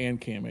 Wilson,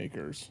 and Cam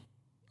Akers.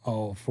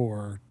 Oh,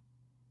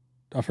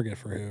 I forget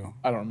for who.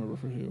 I don't remember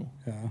for who.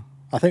 Yeah.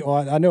 I think,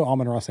 I know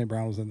Amon-Ra St.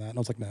 Brown was in that. And I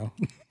was like, no.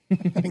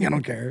 I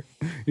don't care.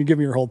 You give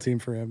me your whole team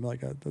for him.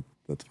 Like,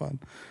 that's fine.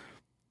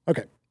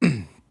 Okay.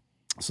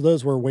 So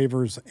those were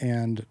waivers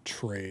and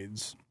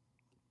trades.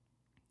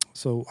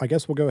 So I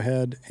guess we'll go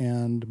ahead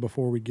and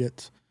before we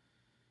get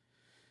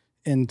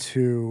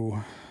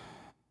into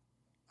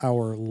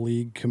our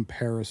league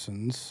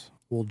comparisons,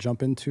 we'll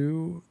jump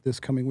into this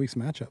coming week's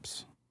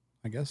matchups.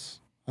 I guess.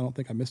 I don't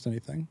think I missed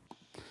anything.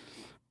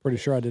 Pretty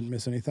sure I didn't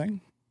miss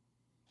anything.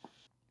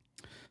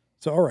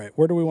 So, all right,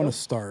 where do we want to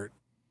start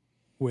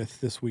with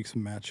this week's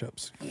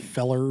matchups?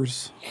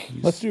 Fellers.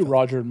 Let's do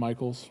Roger and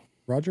Michaels.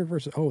 Roger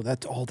versus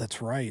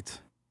that's right.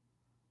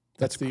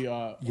 That's the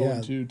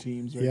 0-2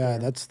 teams right there.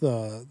 That's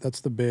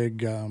the big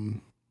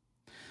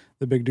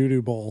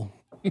doo-doo bowl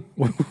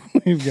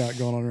we've got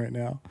going on right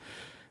now.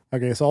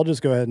 Okay, so I'll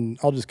just go ahead and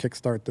I'll just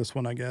kickstart this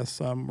one, I guess.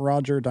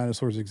 Roger,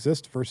 Dinosaurs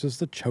Exist versus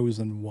the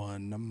Chosen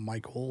One,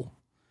 Michael.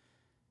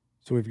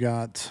 So we've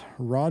got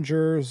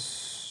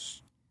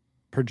Rogers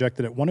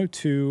projected at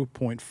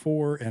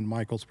 102.4 and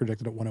Michael's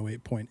projected at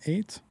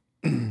 108.8.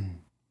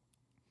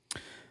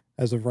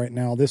 As of right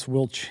now, this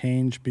will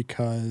change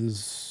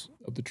because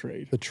of the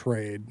trade.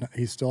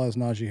 He still has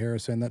Najee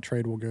Harris, and that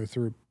trade will go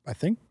through. I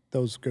think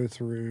those go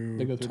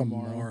through,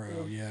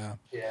 tomorrow. Yeah.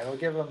 Yeah, it'll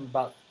give him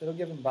about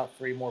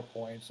 3 more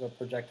points. They'll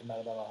project him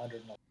at about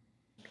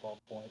 112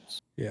 points.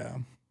 Yeah.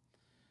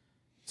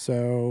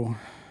 So,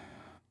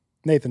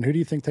 Nathan, who do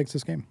you think takes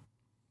this game?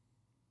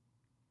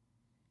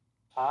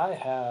 I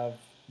have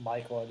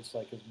Michael. I just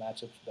like his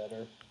matchups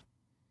better.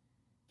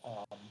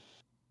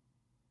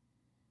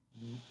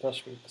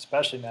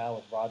 Especially now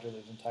with Roger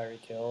losing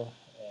Tyreek Hill,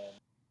 and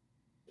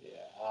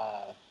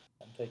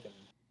I'm taking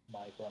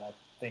Michael, and I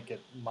think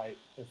it might.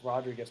 If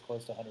Roger gets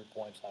close to 100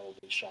 points, I will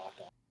be shocked.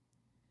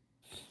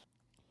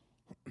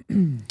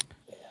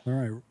 All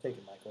right,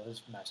 taking Michael.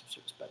 His matchup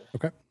is better.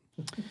 Okay.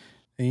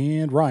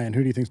 And Ryan,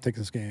 who do you think takes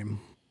this game?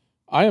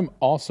 I am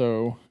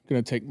also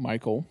going to take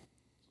Michael,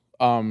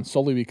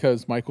 solely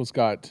because Michael's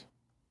got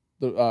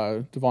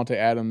the Devontae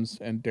Adams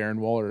and Darren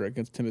Waller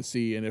against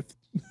Tennessee, and if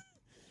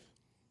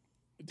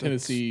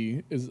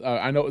Tennessee is,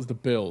 I know it was the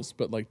Bills,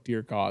 but like,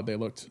 dear God, they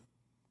looked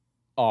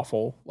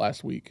awful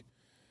last week.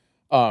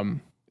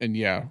 And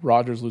yeah,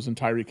 Rodgers losing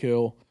Tyreek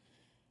Hill,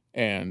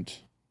 and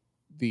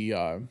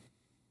the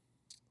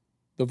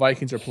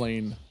Vikings are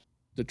playing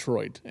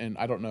Detroit, and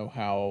I don't know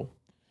how.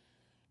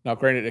 Now,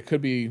 granted, it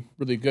could be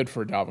really good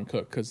for Dalvin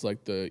Cook because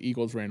like the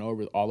Eagles ran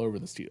all over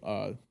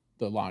the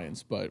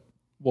Lions, but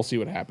we'll see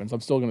what happens.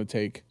 I'm still going to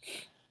take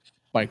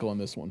Michael in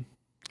this one.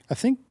 I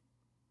think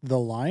the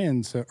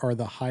Lions are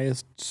the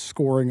highest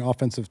scoring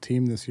offensive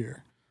team this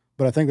year,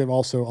 but I think they've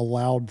also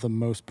allowed the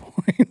most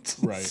points.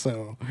 Right.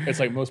 So it's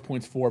like most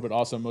points for, but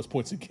also most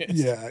points against.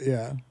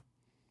 Yeah.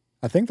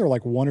 I think they're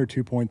like 1 or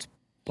 2 points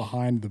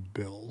behind the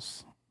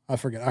Bills. I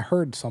forget. I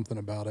heard something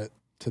about it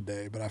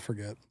today, but I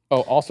forget.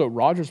 Oh, also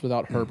Rodgers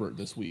without Herbert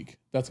this week.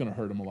 That's going to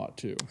hurt him a lot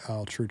too.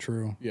 Oh,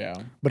 true. Yeah.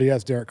 But he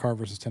has Derek Carr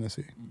versus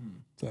Tennessee. Mm-hmm.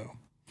 So,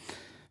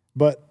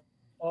 but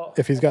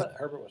if he's got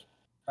Herbert was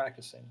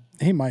practicing,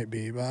 he might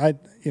be. But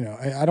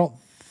I don't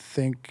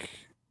think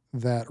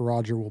that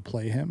Roger will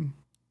play him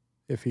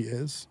if he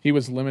is. He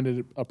was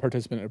limited a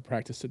participant at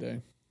practice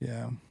today.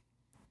 Yeah.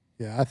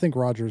 Yeah, I think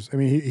Rodgers. I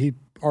mean, he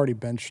already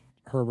benched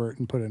Herbert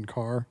and put in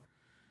Carr.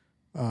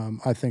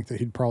 I think that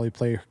he'd probably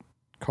play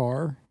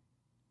Carr.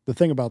 The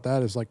thing about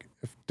that is, like,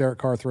 if Derek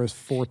Carr throws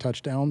 4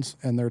 touchdowns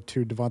and they're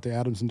to Devontae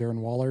Adams and Darren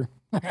Waller,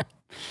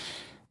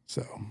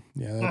 so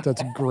yeah,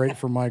 that's great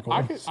for Michael.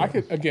 I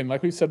could again,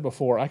 like we said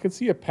before, I could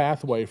see a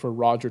pathway for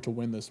Roger to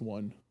win this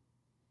one,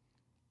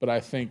 but I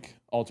think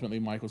ultimately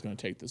Michael's going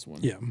to take this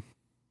one.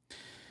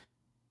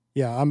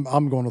 Yeah,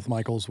 I'm going with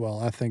Michael as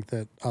well. I think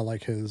that I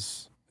like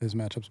his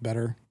matchups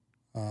better,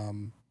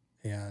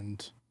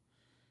 and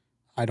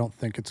I don't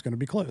think it's going to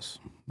be close.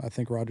 I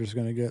think Rodgers is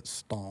going to get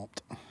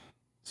stomped.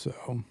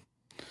 So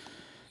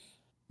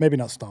maybe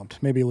not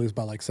stomped. Maybe lose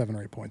by like 7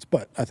 or 8 points,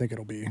 but I think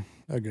it'll be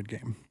a good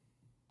game.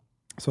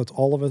 So it's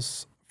all of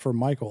us for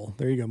Michael.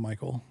 There you go,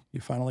 Michael. You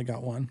finally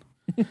got one.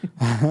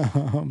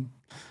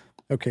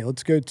 Okay,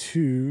 let's go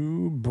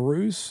to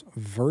Bruce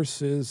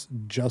versus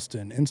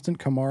Justin. Instant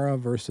Kamara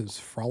versus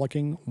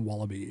Frolicking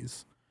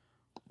Wallabies.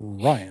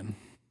 Ryan.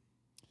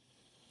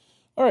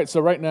 All right, so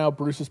right now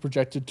Bruce is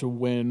projected to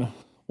win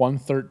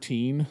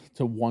 113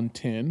 to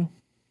 110.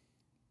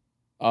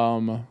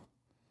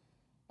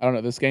 I don't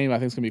know. This game I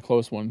think is gonna be a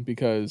close one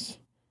because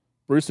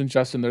Bruce and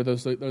Justin they're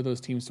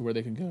those teams to where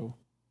they can go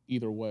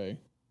either way.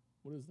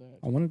 What is that?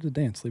 I wanted to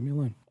dance. Leave me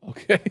alone.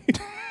 Okay.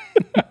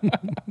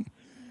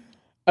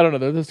 I don't know.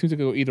 Those teams that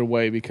go either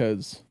way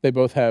because they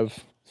both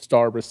have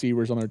star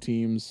receivers on their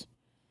teams.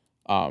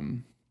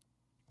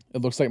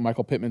 It looks like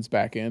Michael Pittman's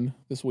back in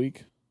this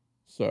week,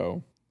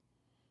 so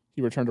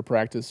he returned to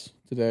practice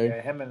today.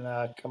 Yeah, him and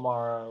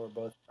Kamara were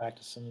both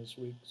practicing this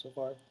week so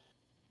far.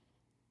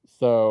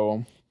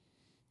 So,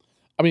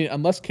 I mean,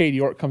 unless Cade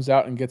York comes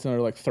out and gets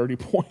another like 30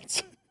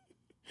 points,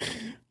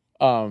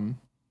 I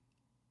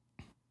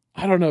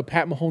don't know.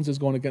 Pat Mahomes is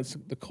going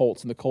against the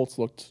Colts, and the Colts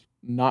looked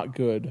not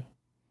good.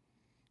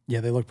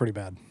 Yeah, they look pretty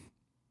bad.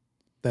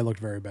 They looked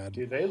very bad.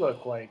 Dude, they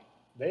look like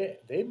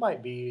they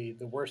might be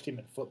the worst team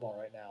in football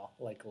right now.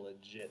 Like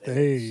legit,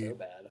 they look so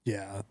bad.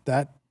 Yeah,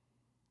 that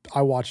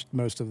I watched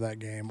most of that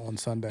game on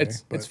Sunday.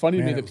 It's funny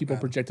to me that people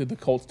projected the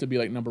Colts to be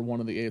like number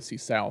 1 in the AFC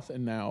South,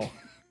 and now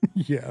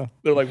yeah,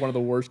 they're like one of the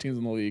worst teams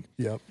in the league.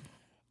 Yep.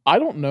 I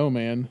don't know,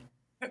 man.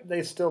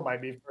 They still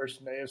might be first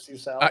in the AFC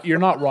South. You're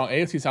not wrong.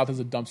 AFC South is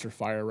a dumpster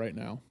fire right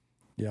now.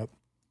 Yep.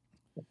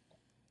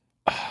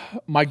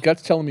 My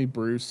gut's telling me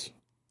Bruce,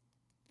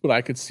 but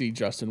I could see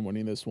Justin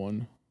winning this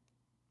one.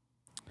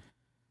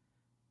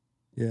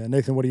 Yeah,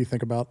 Nathan, what do you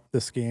think about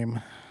this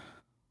game?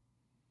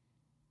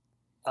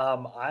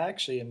 I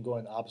actually am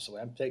going the opposite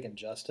way. I'm taking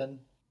Justin,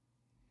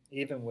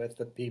 even with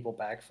the people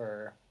back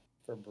for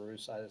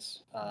Bruce. I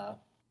just I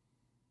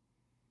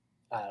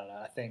don't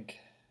know. I think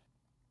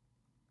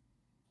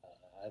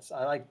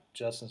I like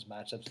Justin's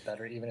matchups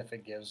better, even if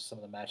it gives some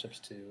of the matchups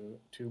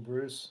to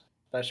Bruce,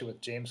 especially with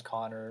James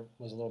Conner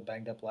was a little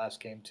banged up last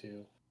game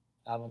too.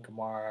 Alvin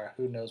Kamara,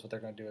 who knows what they're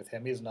going to do with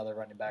him? He's another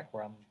running back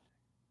where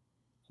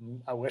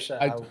I wish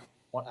I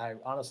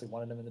honestly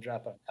wanted him in the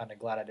draft, but I'm kind of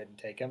glad I didn't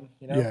take him,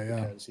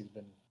 because he's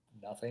been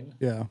nothing.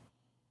 Yeah.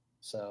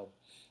 So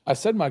I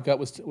said my gut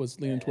was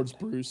leaning towards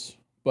Bruce,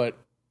 but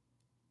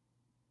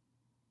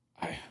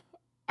I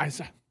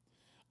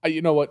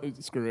you know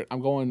what? Screw it.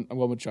 I'm going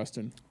with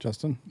Justin.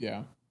 Justin?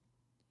 Yeah.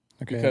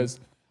 Okay. Because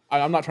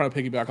I'm not trying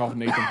to piggyback off of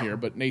Nathan here,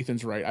 but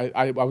Nathan's right.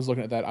 I was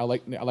looking at that. I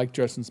like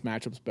Justin's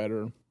matchups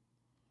better.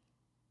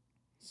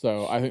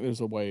 So I think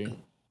there's a way.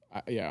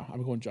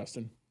 I'm going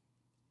Justin.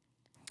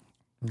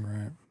 All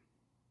right.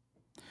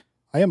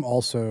 I am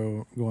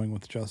also going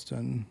with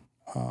Justin.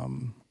 I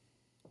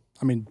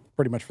mean,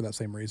 pretty much for that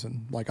same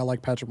reason. Like, I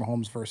like Patrick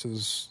Mahomes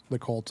versus the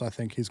Colts. I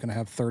think he's going to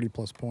have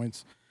 30-plus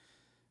points.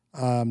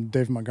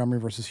 David Montgomery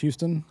versus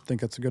Houston. I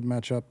think that's a good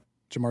matchup.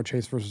 Jamar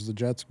Chase versus the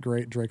Jets.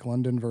 Great. Drake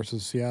London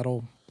versus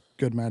Seattle.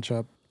 Good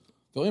matchup.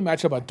 The only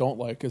matchup I don't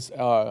like is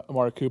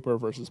Amari Cooper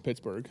versus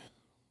Pittsburgh.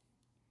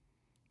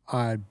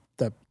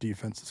 That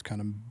defense is kind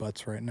of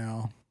butts right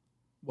now.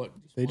 What?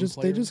 They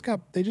just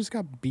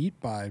got beat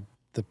by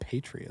the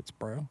Patriots,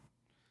 bro.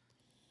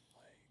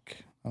 Like,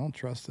 I don't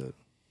trust it.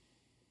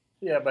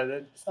 Yeah, but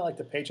it's not like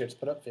the Patriots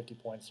put up 50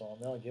 points on them.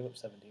 They only gave up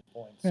 17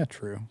 points. Yeah,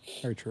 true.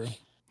 Very true.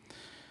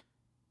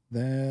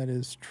 That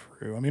is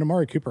true. I mean,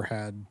 Amari Cooper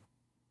had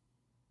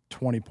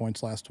 20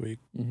 points last week,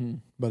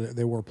 but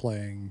they were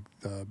playing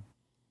the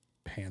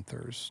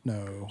Panthers.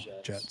 No,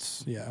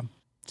 Jets. Yeah.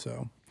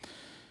 So,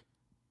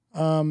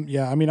 I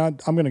mean, I'm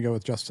going to go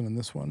with Justin in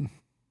this one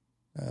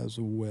as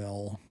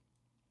well.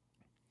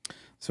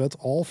 So that's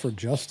all for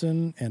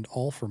Justin and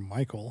all for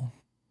Michael.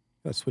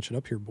 Got to switch it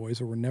up here, boys,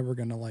 or we're never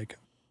going to, like,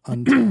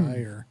 untie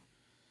or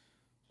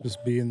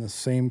just be in the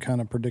same kind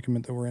of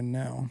predicament that we're in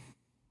now.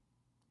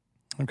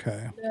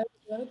 Okay.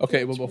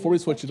 Okay, well, before we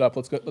switch it up,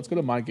 let's go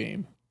to my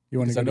game. You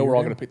want to? I know we're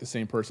all going to pick the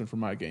same person for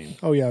my game.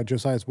 Oh yeah,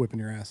 Josiah's whipping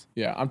your ass.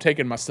 Yeah, I'm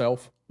taking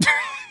myself.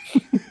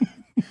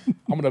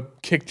 I'm going to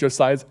kick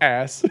Josiah's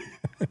ass.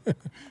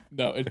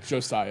 No, it's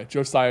Josiah.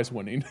 Josiah's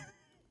winning.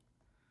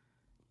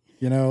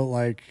 You know,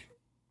 like,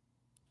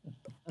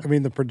 I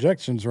mean, the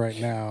projections right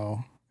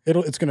now,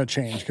 it's going to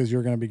change because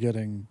you're going to be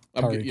getting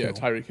Tyreek Hill.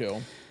 Tyreek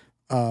Hill.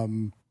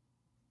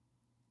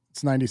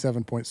 It's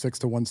 97.6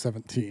 to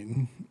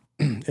 117.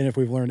 And if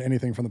we've learned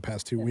anything from the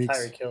past 2 weeks,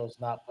 Tyreek Hill's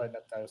not putting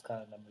up those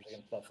kind of numbers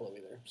against Buffalo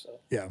either. So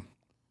yeah,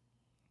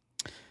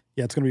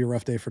 it's going to be a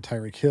rough day for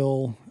Tyreek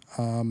Hill.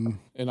 And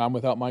I'm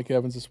without Mike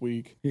Evans this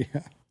week. Yeah,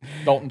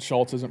 Dalton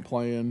Schultz isn't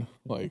playing.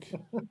 Like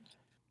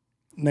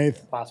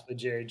Nathan, possibly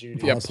Jerry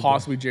Jeudy. yeah,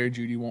 possibly Jerry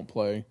Jeudy won't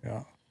play.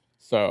 Yeah.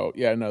 So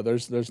yeah, no,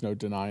 there's no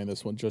denying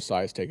this one.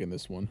 Josiah's taking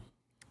this one.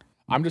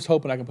 I'm just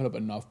hoping I can put up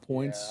enough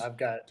points I've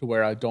got to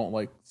where I don't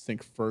like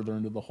sink further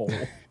into the hole.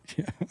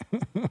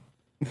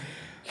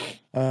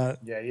 Yeah,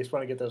 you just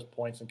want to get those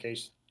points in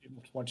case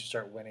once you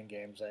start winning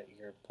games that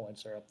your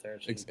points are up there.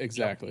 So you jump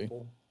Exactly.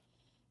 people.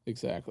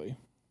 Exactly.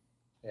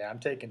 Yeah, I'm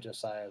taking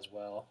Josiah as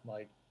well.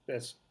 Like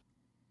his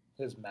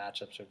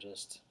matchups are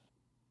just.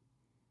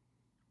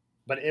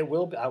 But it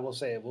will be. I will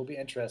say it will be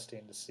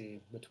interesting to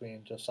see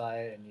between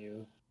Josiah and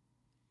you,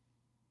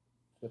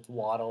 with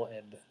Waddle,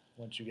 and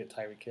once you get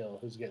Tyreek Hill,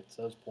 who gets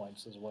those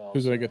points as well.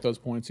 Who's gonna get those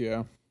points?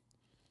 Yeah.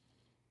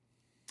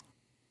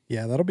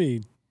 Yeah, that'll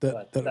be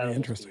That'll be just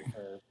interesting. be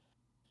for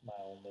my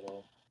own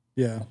little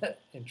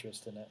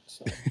interest in it.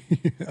 So.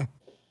 Yeah.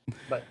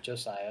 But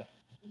Josiah.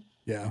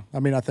 Yeah, I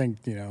mean, I think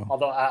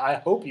Although I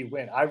hope you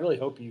win. I really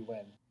hope you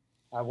win.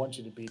 I want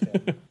you to beat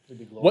him. To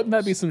be glorious. Wouldn't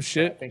that be some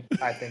shit?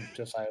 I think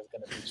Josiah's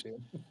going to beat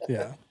you.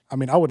 Yeah, I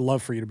mean, I would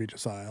love for you to beat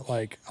Josiah.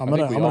 Like, I'm I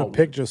think we gonna all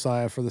pick would.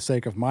 Josiah for the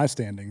sake of my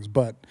standings,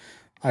 but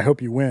I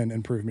hope you win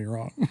and prove me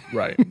wrong.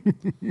 Right.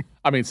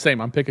 I mean,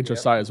 same. I'm picking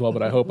Josiah as well,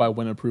 but I hope I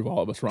win and prove all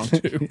of us wrong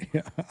too.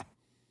 Yeah.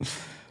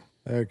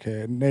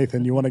 Okay,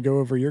 Nathan, you want to go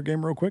over your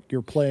game real quick?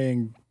 You're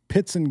playing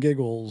Pits and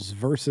Giggles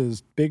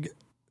versus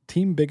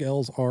Team Big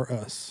L's Are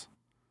Us.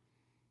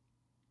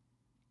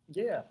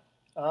 Yeah.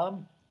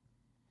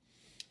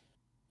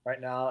 Right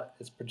now,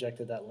 it's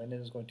projected that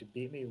Linden is going to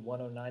beat me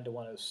 109 to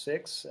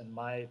 106, and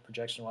my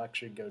projection will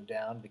actually go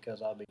down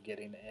because I'll be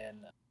getting in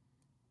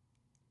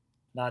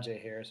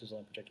Najee Harris, who's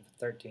only projected for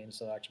 13,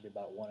 so it'll actually be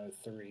about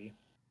 103.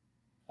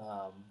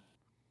 I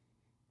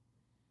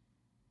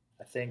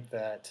think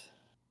that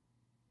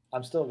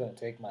I'm still going to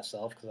take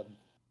myself because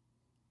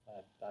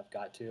I've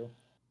got to.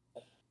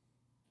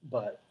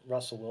 But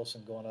Russell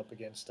Wilson going up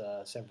against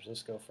San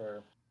Francisco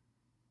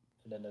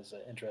and then there's an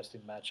interesting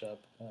matchup.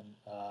 And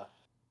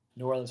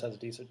New Orleans has a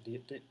decent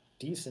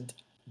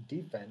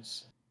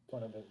defense.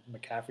 Going up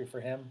McCaffrey for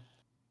him,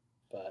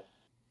 but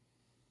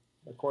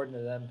according to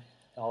them,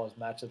 all his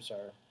matchups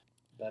are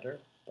better.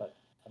 But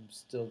I'm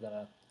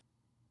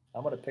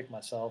gonna pick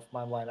myself.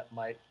 My lineup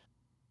might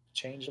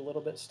change a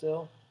little bit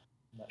still.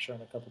 I'm not sure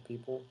on a couple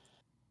people,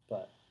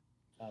 but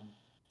I'm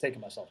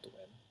taking myself to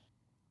win.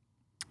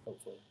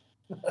 Hopefully.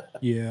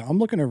 Yeah, I'm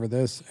looking over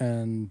this,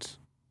 and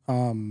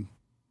I mean,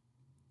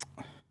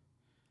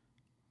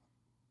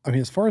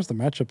 as far as the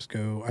matchups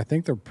go, I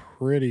think they're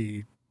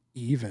pretty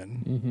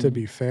even. To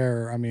be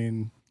fair, I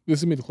mean, This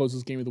is gonna be the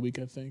closest game of the week,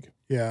 I think.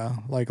 yeah,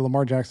 like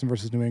Lamar Jackson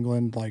versus New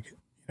England. Like,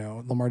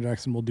 Lamar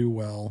Jackson will do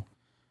well.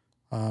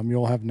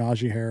 You'll have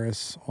Najee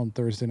Harris on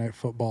Thursday Night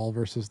Football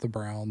versus the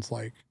Browns.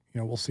 Like,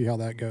 we'll see how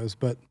that goes.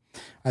 But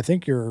I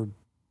think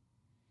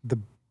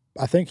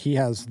I think he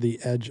has the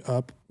edge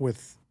up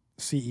with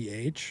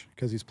CEH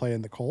because he's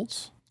playing the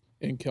Colts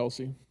And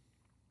Kelsey.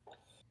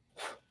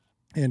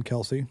 and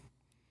Kelsey.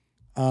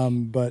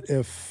 But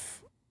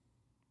if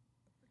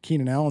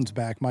Keenan Allen's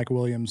back, Mike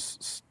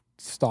Williams'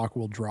 stock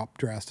will drop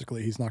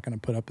drastically. He's not going to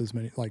put up as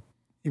many, like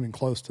even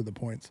close to the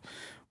points.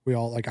 We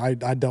all I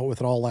dealt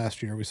with it all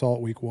last year. We saw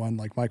it week 1.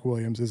 Like Mike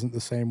Williams isn't the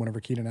same whenever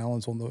Keenan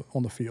Allen's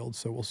on the field.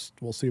 So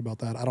we'll see about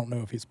that. I don't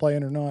know if he's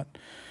playing or not.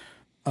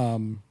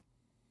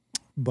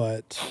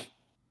 But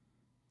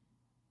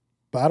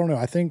I don't know.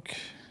 I think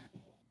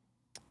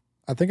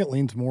it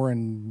leans more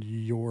in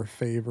your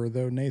favor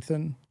though,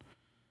 Nathan.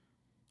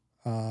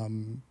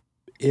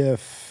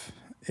 If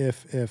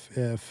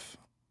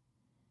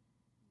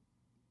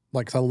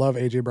like, 'cause I love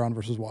AJ Brown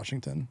versus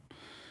Washington.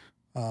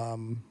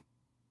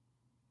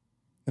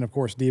 And of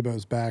course,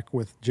 Debo's back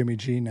with Jimmy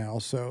G now,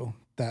 so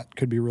that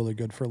could be really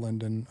good for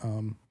Linden.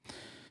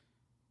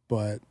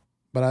 But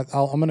I'm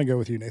going to go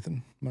with you,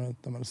 Nathan. I'm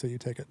going to say you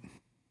take it.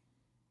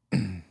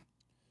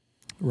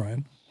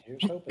 Ryan?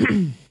 Here's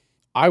hoping.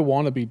 I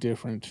want to be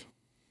different,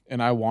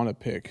 and I want to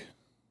pick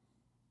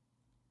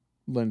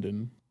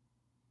Linden,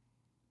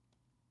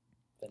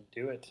 Then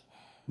do it.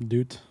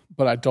 Dude.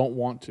 but I don't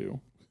want to.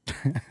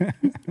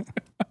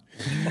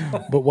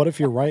 But what if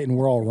you're right and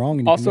we're all wrong?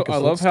 And you Also, can make I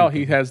us love look how stupid?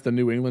 he has the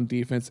New England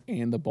defense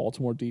and the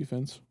Baltimore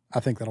defense. I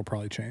think that'll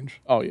probably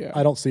change. Oh, yeah.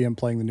 I don't see him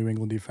playing the New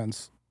England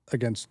defense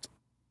against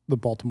the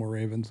Baltimore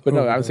Ravens. But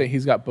no, over I would the- say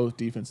he's got both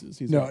defenses.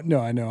 He's got, No,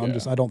 I know.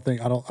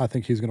 Yeah. I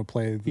think he's going to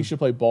play he should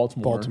play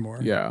Baltimore. Baltimore.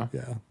 Yeah.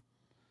 Yeah.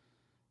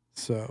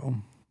 So,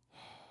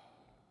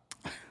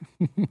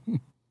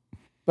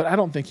 But I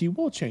don't think he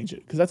will change it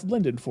because that's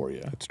Linden for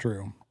you. it's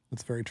true.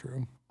 It's very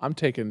true. I'm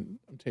taking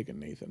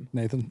Nathan.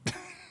 Nathan,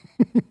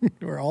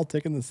 we're all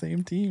taking the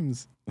same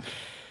teams.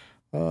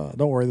 Don't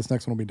worry. This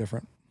next one will be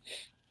different.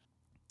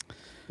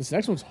 This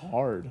next one's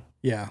hard.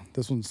 Yeah.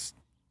 This one's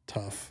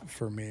tough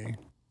for me.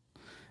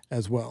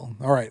 as well.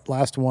 All right,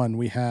 last one.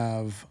 We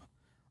have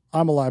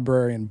I'm a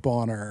Librarian,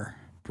 Bonner,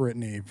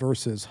 Brittany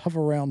versus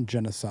Hover Around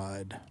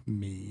Genocide,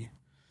 me.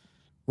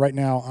 Right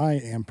now, I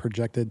am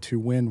projected to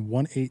win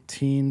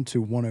 118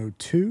 to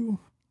 102.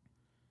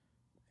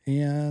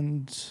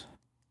 And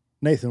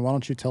Nathan, why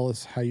don't you tell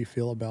us how you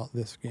feel about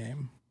this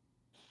game?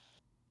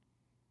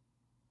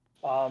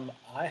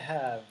 I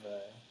have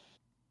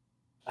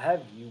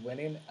you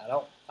winning.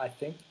 I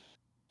think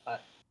I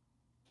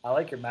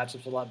like your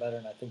matchups a lot better,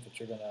 and I think that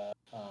you're gonna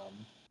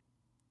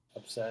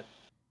upset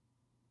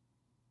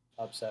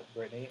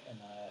Brittany, and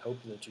I hope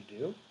that you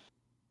do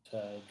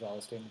to draw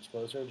the standings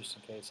closer, just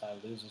in case I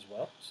lose as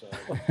well. So,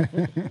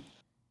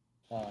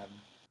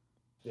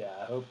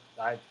 yeah,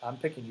 I'm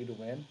picking you to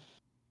win,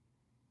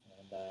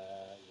 and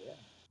yeah.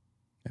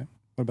 Yeah.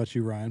 What about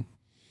you, Ryan?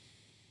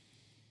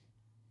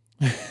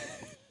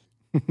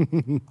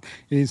 You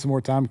need some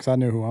more time because I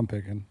know who I'm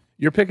picking.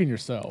 You're picking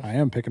yourself. I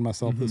am picking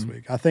myself this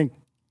week. I think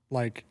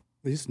like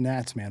these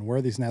gnats, man. Where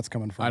are these gnats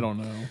coming from? I don't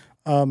know.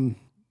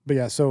 But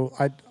yeah, so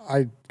I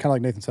kind of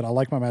like Nathan said, I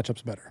like my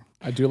matchups better.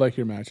 I do like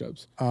your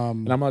matchups.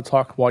 And I'm going to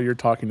talk while you're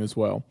talking as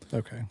well.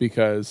 Okay.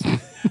 Because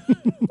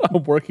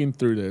I'm working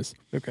through this.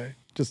 Okay.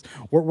 Just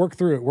work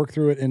through it. Work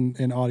through it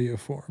in audio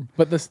form.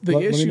 But the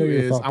issue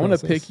is I want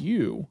to pick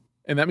you.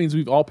 And that means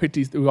we've all picked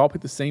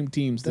the same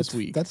teams this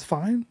week. That's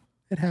fine.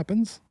 It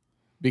happens.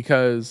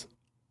 Because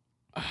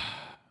I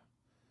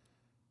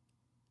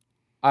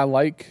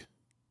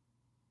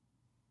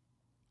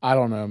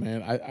don't know,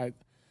 man.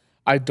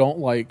 I don't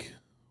like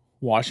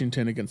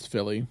Washington against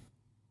Philly.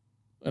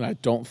 And I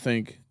don't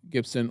think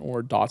Gibson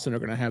or Dotson are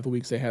going to have the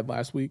weeks they had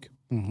last week.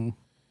 Mm-hmm.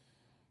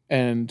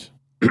 And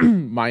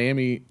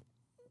Miami,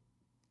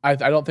 I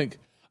think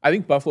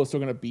Buffalo's still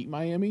going to beat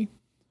Miami,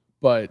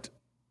 but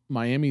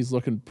Miami's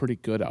looking pretty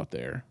good out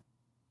there.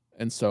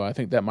 And so I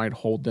think that might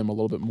hold them a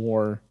little bit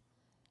more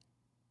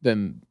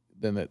than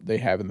that they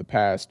have in the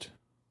past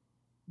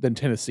than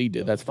Tennessee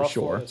did. That's for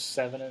Buffalo sure. Is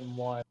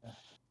 7-1.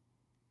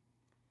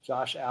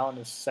 Josh Allen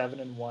is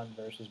 7-1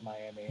 versus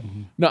Miami.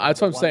 Mm-hmm. No,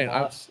 that's what I'm saying.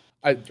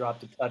 I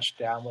dropped a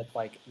touchdown with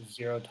like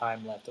 0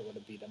 time left. It would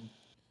have beat him.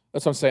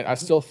 That's what I'm saying. I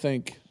still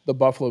think the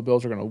Buffalo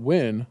Bills are going to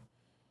win,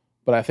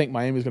 but I think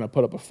Miami's going to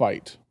put up a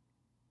fight.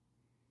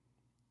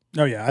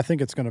 Oh yeah, I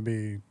think it's going to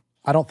be.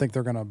 I don't think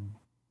they're going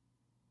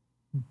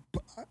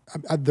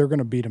to. They're going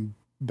to beat them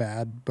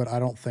bad, but I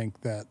don't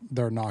think that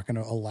they're not going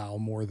to allow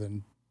more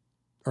than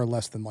or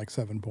less than like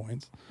 7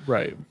 points.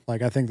 Right.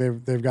 Like I think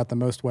they've got the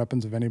most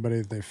weapons of anybody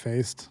that they've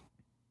faced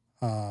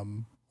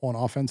on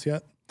offense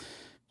yet.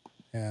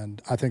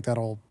 And I think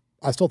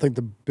I still think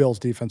the Bills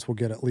defense will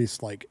get at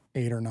least like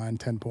 8 or 9,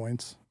 10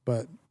 points,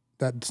 but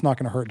that's not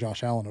going to hurt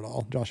Josh Allen at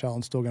all. Josh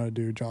Allen's still going to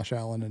do Josh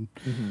Allen. And,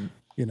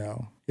 you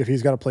know, if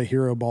he's got to play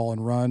hero ball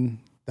and run,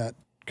 that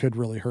could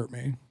really hurt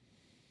me.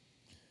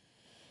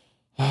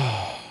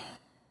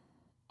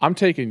 I'm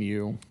taking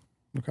you.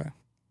 Okay.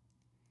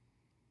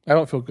 I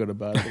don't feel good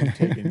about it, but I'm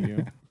taking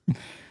you.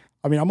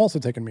 I mean, I'm also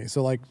taking me.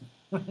 So like,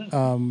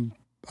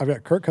 I've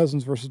got Kirk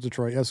Cousins versus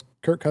Detroit. Yes,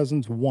 Kirk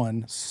Cousins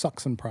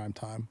sucks in prime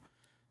time,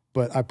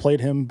 but I played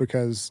him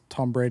because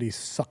Tom Brady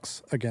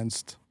sucks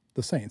against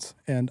the Saints,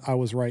 and I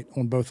was right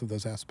on both of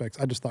those aspects.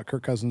 I just thought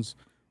Kirk Cousins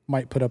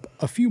might put up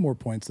a few more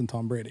points than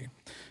Tom Brady,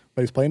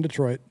 but he's playing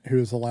Detroit, who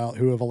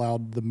have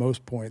allowed the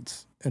most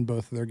points in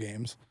both of their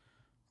games.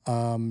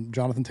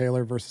 Jonathan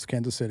Taylor versus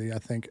Kansas City, I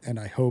think, and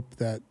I hope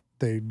that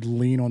they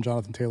lean on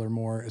Jonathan Taylor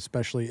more,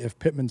 especially if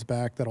Pittman's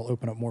back. That'll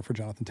open up more for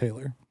Jonathan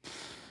Taylor.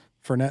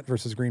 Fournette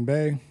versus Green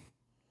Bay,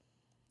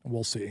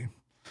 we'll see.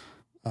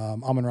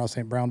 Amon-Ra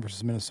St. Brown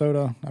versus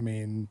Minnesota. I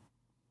mean,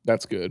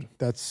 that's good.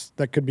 That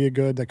could be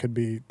that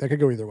could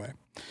go either way.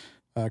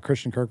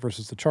 Christian Kirk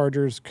versus the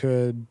Chargers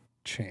could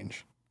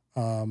change.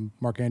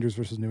 Mark Andrews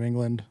versus New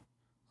England.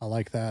 I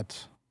like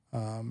that.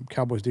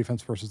 Cowboys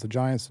defense versus the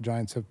Giants. The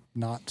Giants have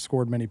not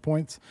scored many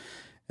points,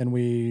 and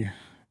we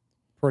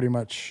pretty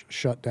much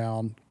shut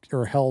down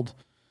or held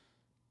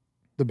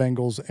the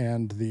Bengals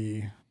and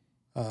the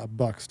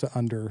Bucks to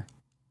under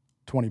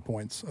 20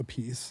 points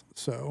apiece.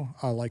 So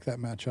I like that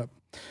matchup.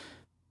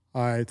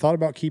 I thought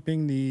about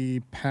keeping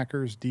the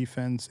Packers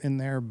defense in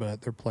there,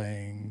 but they're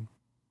playing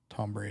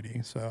Tom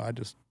Brady. So I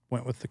just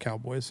went with the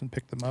Cowboys and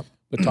picked them up.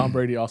 But Tom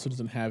Brady also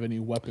doesn't have any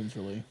weapons,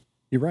 really.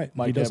 You're right.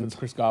 Mike Evans,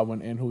 Chris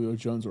Godwin, and Julio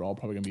Jones are all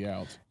probably going to be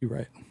out. You're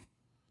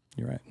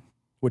right.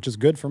 Which is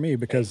good for me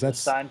because they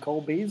signed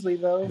Cole Beasley,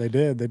 though. They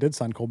did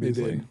sign Cole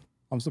Beasley.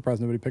 I'm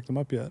surprised nobody picked him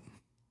up yet.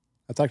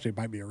 That's actually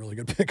might be a really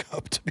good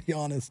pickup, to be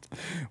honest,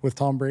 with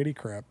Tom Brady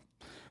crap.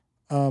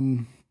 But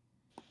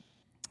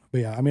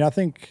yeah, I mean, I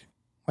think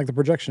like the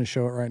projections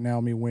show it right now,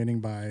 me winning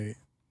by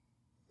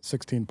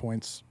 16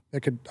 points.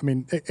 It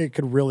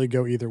could really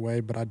go either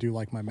way, but I do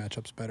like my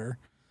matchups better.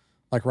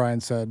 Like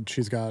Ryan said,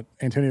 she's got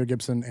Antonio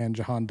Gibson and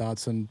Jahan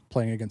Dotson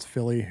playing against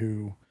Philly,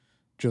 who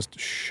just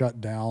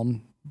shut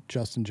down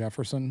Justin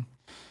Jefferson.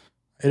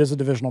 It is a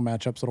divisional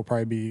matchup, so it'll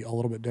probably be a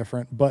little bit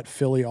different, but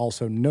Philly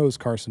also knows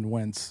Carson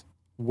Wentz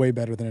way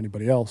better than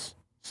anybody else,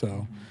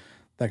 so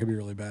that could be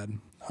really bad.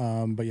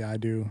 But yeah, I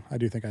do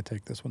think I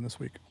take this one this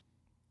week.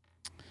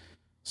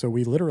 So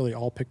we literally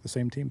all picked the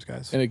same teams,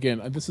 guys. And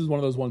again, this is one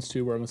of those ones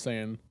too where I'm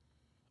saying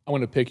I'm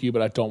going to pick you,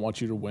 but I don't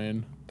want you to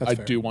win. That's I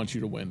fair. do want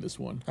you to win this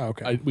one. Oh,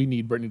 okay. We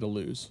need Brittany to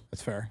lose.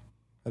 That's fair.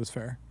 That is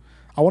fair.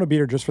 I want to beat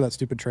her just for that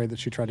stupid trade that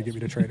she tried to get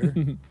me to trade her.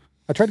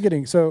 I tried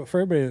getting, so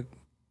for everybody,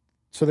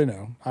 so they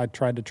know, I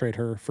tried to trade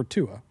her for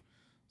Tua.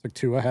 Like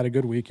Tua had a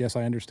good week. Yes,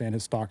 I understand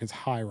his stock is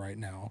high right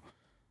now.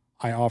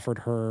 I offered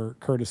her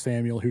Curtis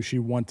Samuel, who she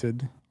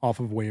wanted off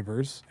of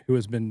waivers, who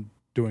has been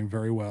doing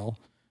very well,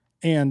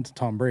 and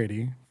Tom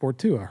Brady for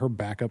Tua, her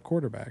backup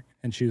quarterback.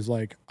 And she was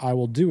like, I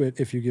will do it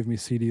if you give me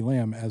CeeDee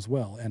Lamb as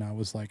well. And I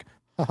was like,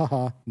 ha ha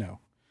ha, no.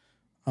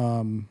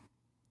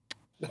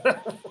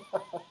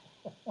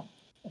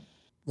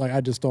 Like,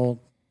 I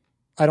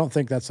don't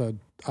think that's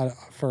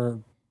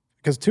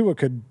because Tua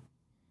could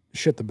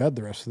shit the bed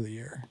the rest of the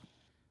year.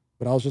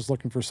 But I was just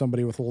looking for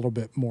somebody with a little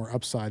bit more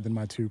upside than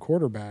my two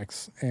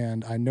quarterbacks.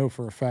 And I know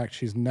for a fact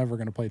she's never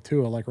going to play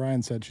Tua. Like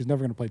Ryan said, she's never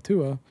going to play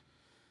Tua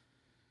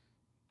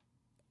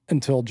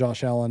until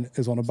Josh Allen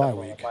is on a bye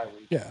week.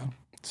 Yeah.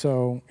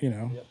 So,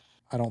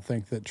 I don't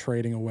think that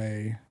trading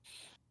away,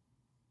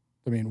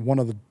 one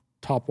of the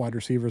top wide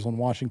receivers on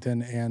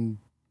Washington and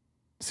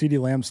CeeDee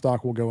Lamb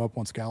stock will go up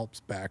once Gallup's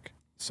back.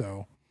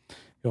 So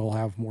he'll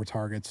have more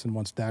targets. And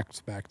once Dak's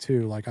back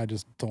too, I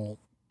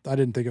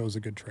didn't think it was a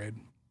good trade.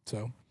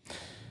 So,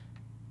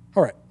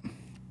 all right.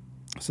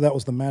 So that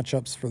was the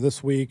matchups for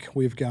this week.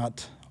 We've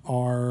got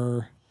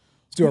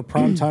let's do our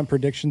primetime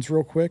predictions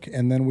real quick,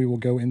 and then we will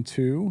go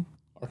into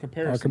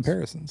our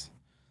comparisons.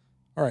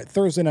 All right,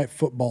 Thursday Night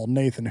Football.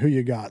 Nathan, who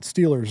you got?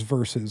 Steelers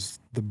versus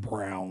the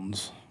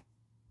Browns.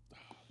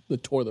 The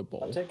toilet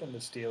bowl. I'm taking the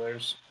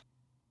Steelers.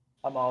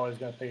 I'm always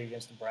going to pick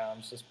against the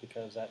Browns just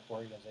because that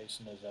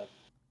organization is a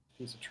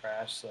piece of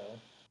trash. So,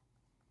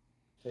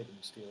 taking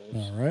the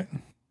Steelers. All right,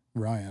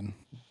 Ryan.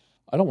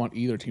 I don't want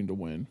either team to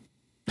win.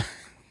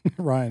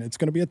 Ryan, it's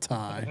going to be a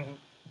tie.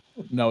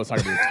 No, it's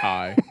not going to be a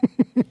tie.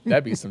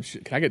 That'd be some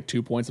shit. Can I get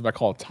 2 points if I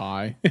call a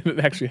tie and it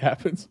actually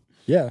happens?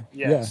 Yeah.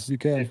 Yes. Yeah, you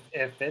can.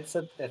 If it's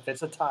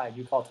a tie,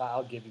 you call tie.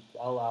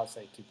 I'll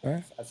say 2 points.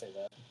 Right. I say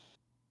that.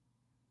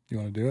 You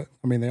want to do it?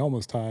 They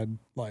almost tied.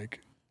 I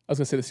was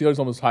gonna say the Steelers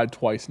almost tied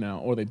twice now,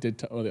 or they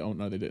did.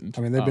 No, they didn't.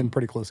 They've been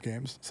pretty close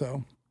games.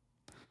 So,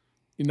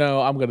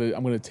 I'm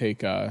gonna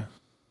take. No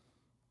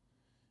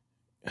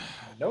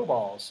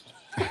balls.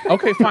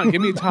 Okay, fine.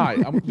 Give me a tie.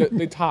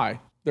 They tie.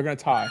 They're gonna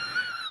tie.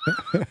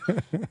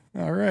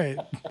 All right,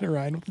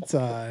 Ryan with the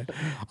tie.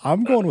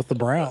 I'm going with the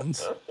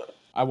Browns.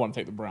 I want to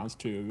take the Browns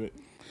too,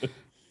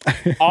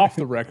 but off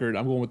the record,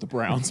 I'm going with the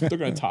Browns. But they're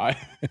gonna tie.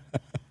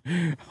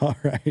 All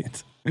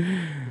right.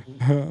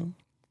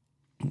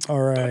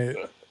 All right.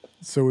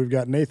 So we've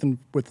got Nathan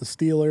with the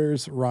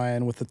Steelers,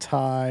 Ryan with the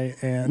tie,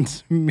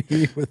 and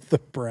me with the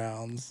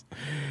Browns.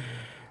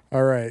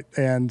 All right.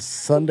 And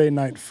Sunday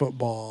Night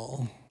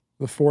Football,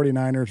 the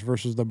 49ers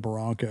versus the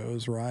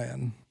Broncos.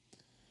 Ryan.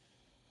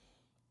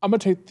 I'm going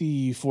to take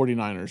the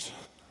 49ers.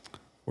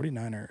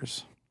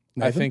 49ers.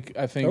 Nathan?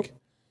 I think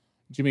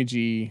Jimmy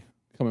G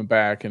coming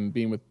back and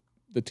being with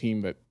the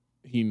team that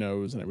he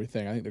knows and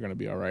everything, I think they're going to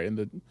be all right.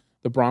 And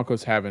the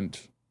Broncos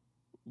haven't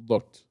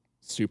looked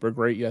super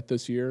great yet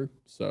this year,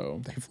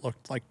 so they've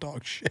looked like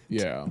dog shit.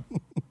 Yeah.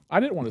 I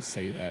didn't want to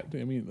say that.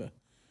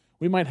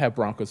 We might have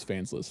Broncos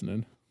fans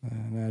listening.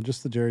 No,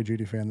 just the Jerry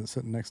Jeudy fan that's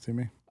sitting next to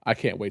me. I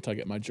can't wait till I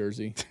get my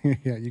jersey.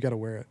 Yeah, you got to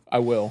wear it. I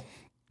will.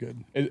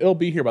 Good. It'll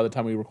be here by the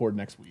time we record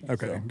next week.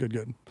 Okay, so.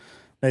 Good.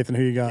 Nathan,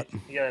 who you got?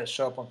 You got to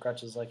show up on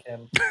crutches like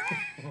him.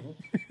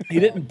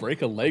 He didn't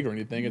break a leg or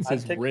anything. It's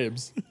his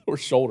ribs or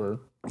shoulder.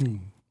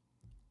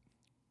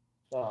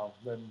 Oh,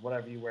 then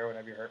whatever you wear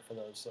whenever you're hurt for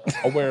those. So.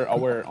 I'll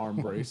wear an arm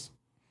brace.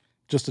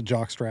 Just a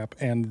jock strap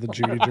and the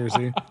Judy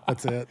jersey.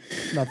 That's it.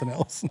 Nothing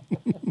else.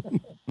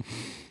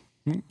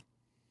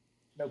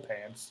 No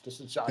pants.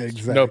 Just a jock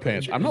Exactly. No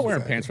pants. I'm not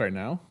wearing pants right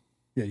now.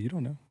 Yeah, you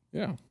don't know.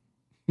 Yeah.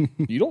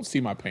 You don't see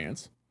my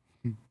pants.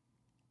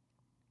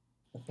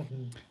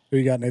 Who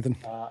you got, Nathan?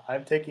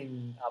 I'm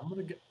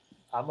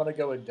gonna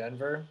go with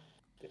Denver.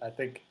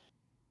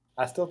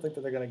 I still think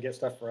that they're gonna get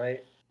stuff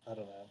right. I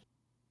don't know.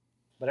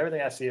 But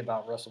everything I see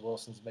about Russell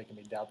Wilson's making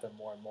me doubt them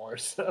more and more.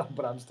 So,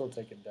 but I'm still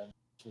taking Denver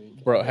this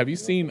week. Bro, have you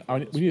seen? We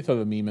need to throw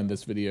the meme in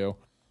this video.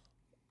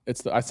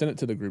 I sent it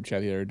to the group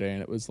chat the other day,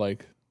 and it was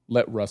like,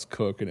 "Let Russ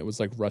cook," and it was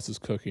like Russ is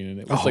cooking, and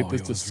it was like this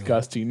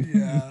disgusting.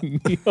 Really,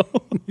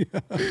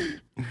 yeah.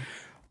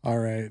 All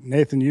right,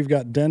 Nathan, you've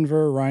got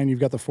Denver. Ryan, you've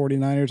got the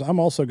 49ers. I'm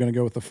also going to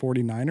go with the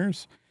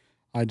 49ers.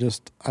 I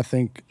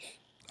think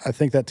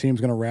that team's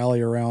going to rally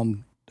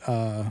around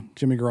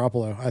Jimmy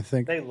Garoppolo. I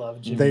think they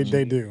love Jimmy.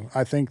 They do.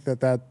 I think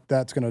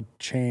that's going to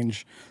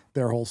change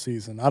their whole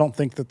season. I don't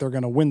think that they're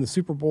going to win the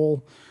Super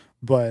Bowl,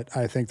 but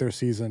I think their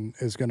season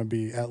is going to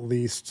be at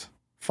least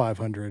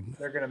 500.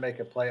 They're going to make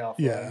a playoff.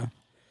 Yeah. Run.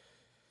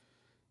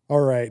 All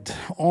right,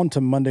 on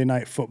to Monday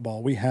Night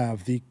Football. We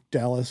have the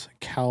Dallas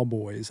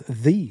Cowboys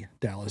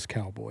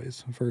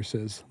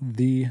versus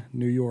the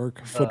New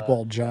York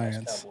Football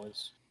Giants.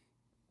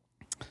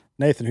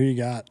 Nathan, who you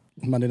got?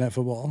 Monday Night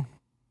Football.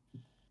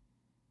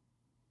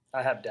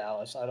 I have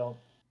Dallas.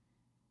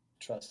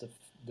 trust if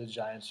the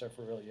Giants are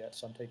for real yet.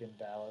 So I'm taking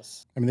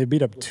Dallas. I mean, they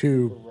beat up with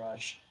two Cooper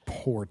Rush.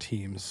 poor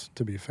teams,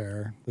 to be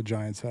fair. The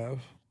Giants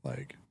have.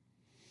 Like,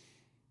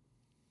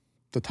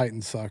 the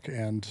Titans suck,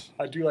 and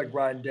I do like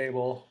Brian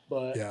Dable,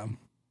 but yeah.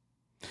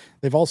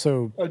 They've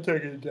also, I'm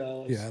taking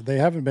Dallas. yeah, they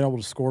haven't been able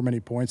to score many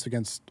points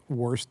against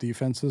worse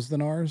defenses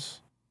than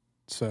ours.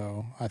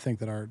 So I think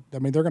that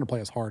they're going to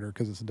play us harder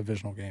because it's a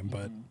divisional game,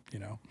 but,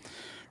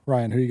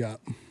 Ryan, who you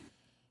got?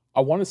 I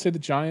want to say the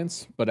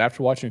Giants, but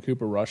after watching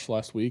Cooper Rush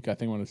last week, I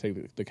think I'm going to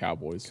take the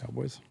Cowboys.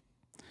 Cowboys.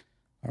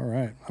 All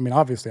right. I mean,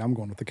 obviously, I'm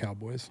going with the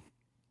Cowboys.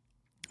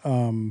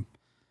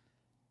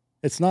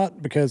 It's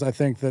not because I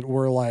think that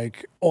we're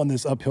like on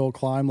this uphill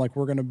climb, like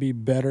we're going to be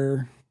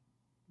better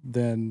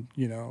than,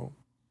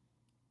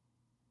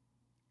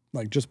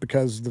 like just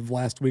because the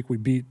last week we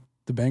beat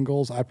the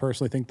Bengals. I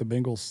personally think the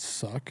Bengals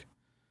suck.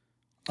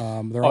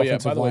 Their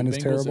offensive line is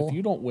terrible. If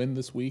you don't win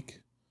this week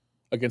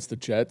against the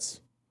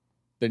Jets,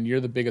 then you're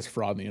the biggest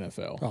fraud in the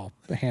NFL. Oh,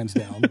 hands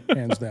down,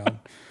 hands down.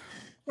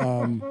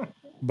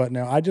 But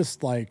no, I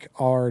just like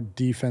our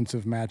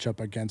defensive matchup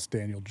against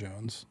Daniel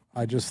Jones.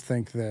 I just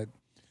think that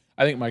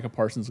I think Micah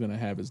Parsons is going to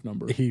have his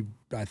number.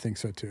 I think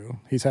so too.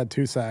 He's had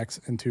 2 sacks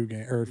in 2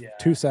 games, or Yeah,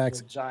 2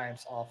 sacks. The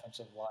Giants'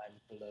 offensive line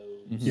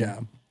blows. Mhm. Yeah,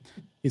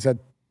 he's had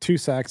 2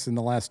 sacks in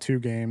the last 2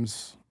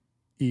 games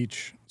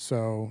each.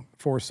 So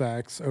 4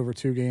 sacks over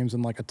 2 games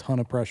and like a ton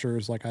of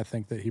pressures. Like I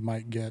think that he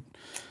might get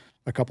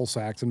a couple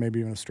sacks and maybe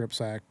even a strip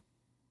sack.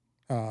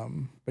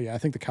 But yeah, I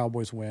think the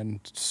Cowboys win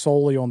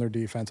solely on their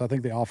defense. I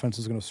think the offense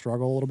is going to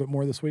struggle a little bit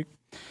more this week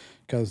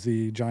because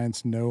the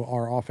Giants know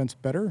our offense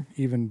better,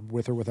 even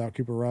with or without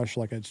Cooper Rush.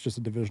 Like it's just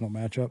a divisional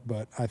matchup,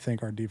 but I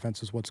think our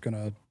defense is what's going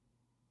to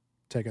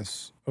take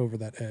us over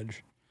that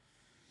edge.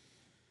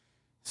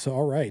 So,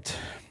 all right.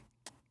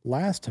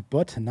 Last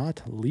but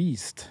not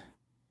least,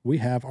 we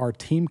have our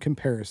team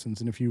comparisons.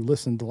 And if you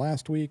listened to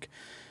last week,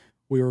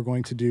 we were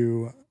going to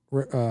do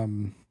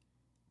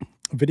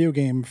video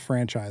game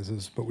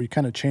franchises, but we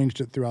kind of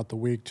changed it throughout the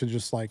week to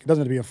just like, it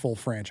doesn't have to be a full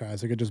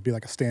franchise. It could just be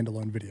like a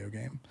standalone video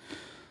game.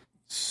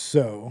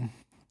 So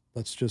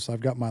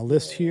I've got my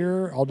list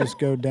here. I'll just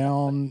go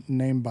down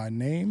name by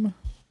name.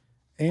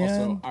 And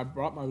Also, I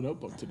brought my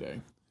notebook today,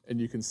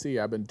 and you can see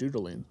I've been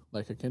doodling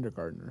like a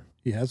kindergartner.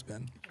 he has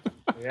been.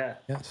 Yeah.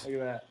 Yes. Look at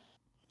that.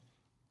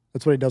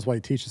 That's what he does while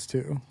he teaches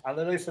too. I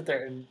literally sit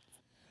there and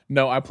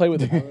No, I play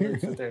with I literally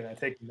sit there and I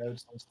take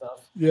notes on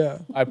stuff. Yeah.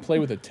 I play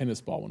with a tennis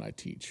ball when I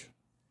teach.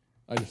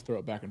 I just throw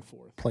it back and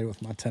forth. Play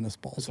with my tennis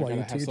balls I while you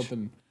gotta have teach.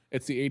 something.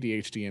 It's the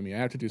ADHD in me. I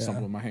have to do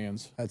something with my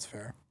hands. That's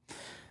fair.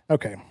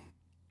 Okay.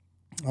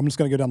 I'm just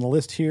going to go down the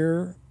list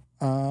here.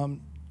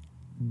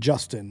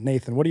 Justin,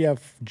 Nathan, what do you have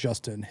for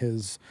Justin,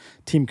 his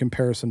team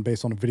comparison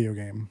based on a video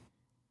game?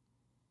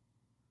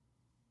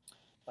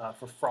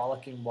 For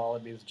Frolicking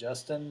Wallabies,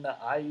 Justin,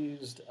 I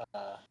used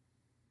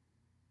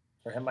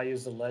for him. I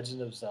used The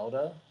Legend of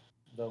Zelda,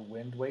 The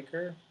Wind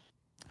Waker,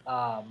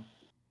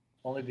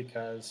 only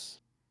because,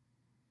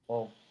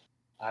 well,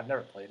 I've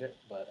never played it,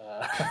 but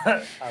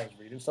I was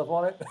reading stuff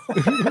on it.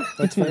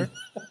 That's fair.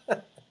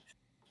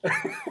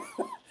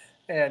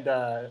 And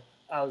I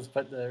was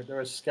there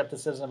was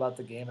skepticism about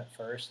the game at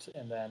first,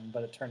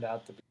 but it turned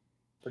out to be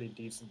a pretty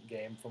decent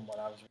game from what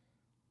I was reading.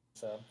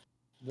 So,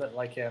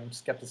 like him,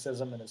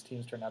 skepticism and his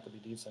teams turned out to be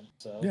decent.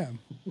 So Yeah.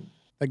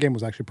 That game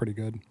was actually pretty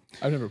good.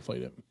 I've never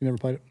played it. You never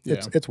played it?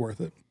 Yeah. It's worth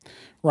it.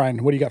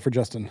 Ryan, what do you got for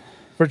Justin?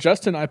 For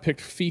Justin, I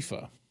picked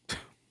FIFA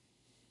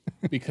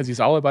because he's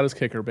all about his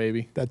kicker,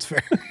 baby. That's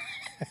fair.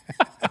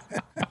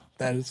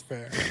 That is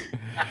fair.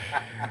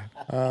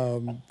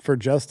 For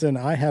Justin,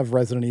 I have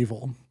Resident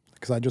Evil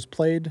because I just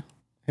played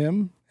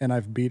him and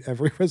I've beat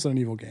every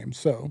Resident Evil game.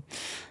 So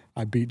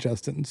I beat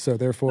Justin. So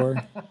therefore,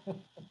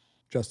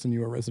 Justin,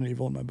 you are Resident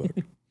Evil in my book.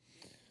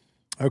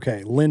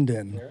 Okay,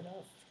 Lyndon. fair enough.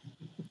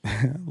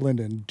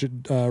 Lyndon.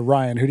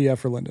 Ryan, who do you have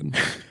for Lyndon?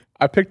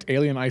 I picked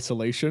Alien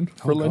Isolation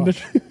for Oh, Lyndon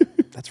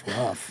That's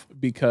rough.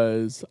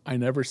 because I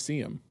never see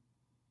him.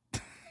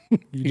 You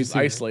He's just see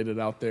it. isolated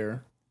out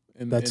there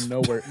in That's-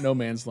 no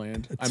man's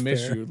land. I That's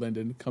miss fair. you,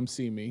 Lyndon. Come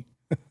see me.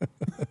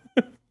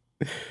 All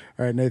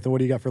right, Nathan, what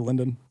do you got for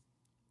Lyndon?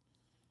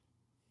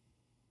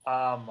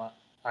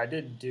 I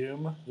did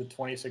Doom, the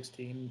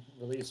 2016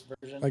 release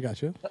version. I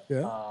got you.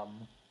 Yeah.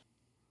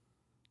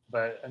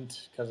 But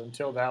because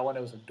until that one,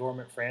 it was a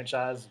dormant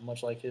franchise,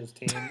 much like his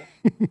team,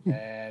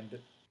 and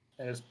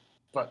it's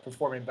but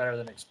performing better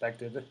than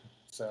expected.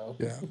 So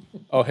Yeah.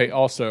 Oh, hey,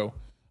 also,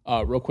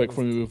 real quick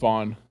before we move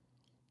on,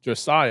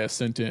 Josiah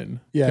sent in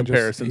Yeah.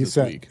 comparisons he this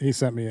sent, week. He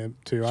sent me it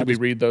too. Should we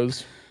read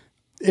those?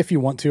 If you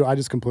want to, I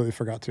just completely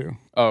forgot to.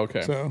 Oh,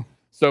 okay. So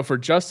So for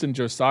Justin,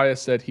 Josiah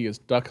said he is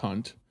Duck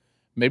Hunt,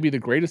 maybe the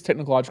greatest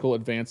technological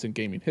advance in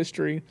gaming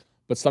history,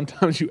 but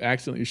sometimes you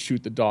accidentally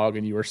shoot the dog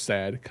and you are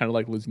sad, kind of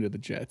like losing to the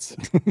Jets.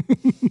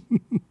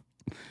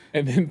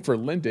 And then for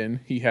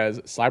Lyndon, he has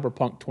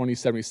Cyberpunk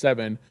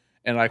 2077,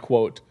 and I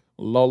quote,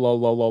 lo, lo,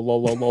 lo, lo, lo,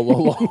 lo, lo, lo,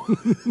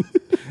 lo.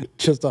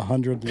 just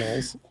 100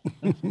 lulls.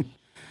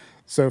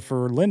 So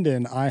for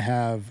Lyndon, I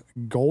have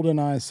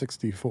GoldenEye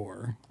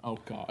 64. Oh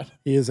God.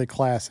 He is a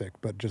classic,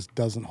 but just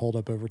doesn't hold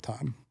up over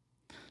time.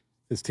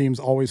 His team's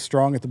always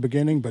strong at the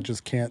beginning, but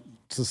just can't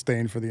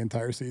sustain for the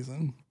entire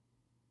season.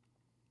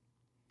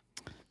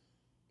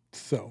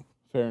 So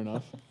Fair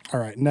enough. all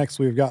right, next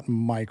we've got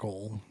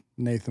Michael.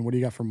 Nathan, what do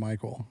you got for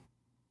Michael?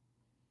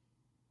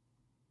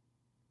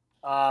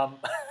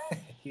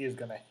 He is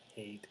gonna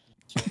hate.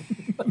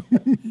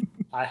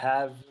 I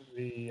have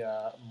the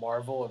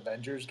Marvel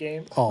Avengers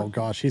game. Oh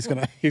gosh, he's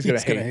gonna hate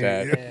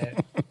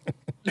that.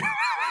 you.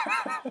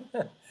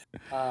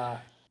 And,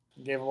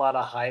 gave a lot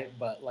of hype,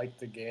 but like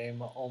the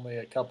game, only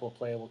a couple of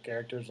playable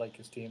characters. Like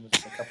his team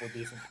is a couple of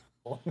decent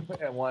people.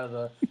 And one of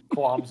the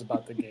qualms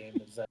about the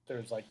game is that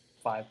there's like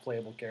 5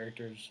 playable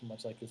characters,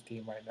 much like his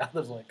team right now.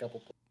 There's only a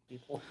couple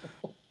people.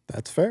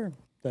 That's fair.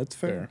 That's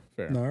fair.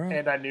 Fair. All right.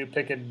 And I knew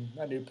picking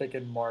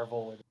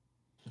Marvel.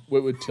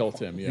 What would tilt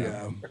him?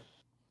 Yeah.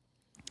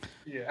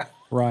 Yeah.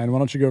 Ryan, why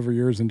don't you go over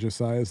yours and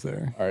Josiah's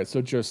there? All right.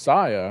 So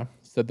Josiah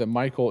said that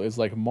Michael is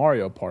like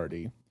Mario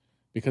Party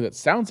because it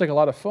sounds like a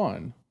lot of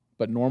fun,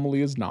 but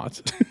normally is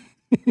not.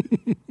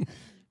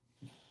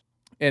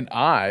 And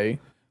I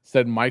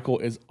said Michael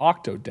is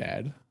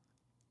Octodad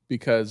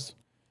because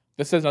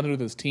this has nothing to do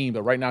with his team,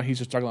 but right now he's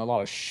just juggling a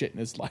lot of shit in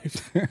his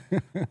life.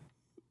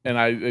 And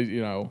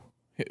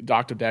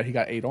Octodad, he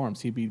got 8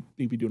 arms. He'd be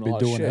doing a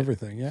lot of shit.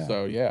 Everything, yeah.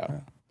 So yeah.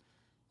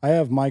 I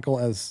have Michael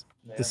as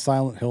the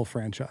Silent Hill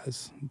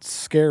franchise. It's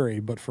scary,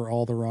 but for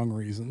all the wrong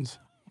reasons.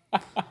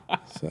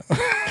 So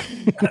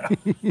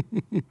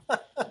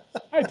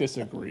I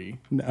disagree.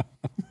 No.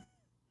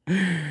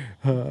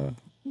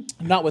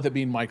 Not with it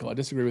being Michael. I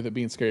disagree with it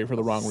being scary for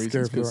the wrong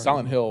reasons. Because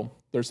Silent Hill,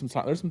 there's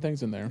some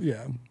things in there.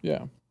 Yeah.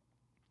 Yeah.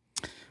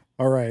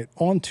 All right.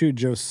 On to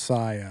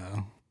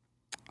Josiah.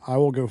 I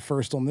will go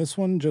first on this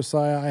one.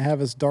 Josiah, I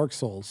have as Dark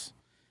Souls.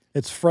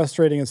 It's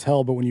frustrating as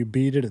hell, but when you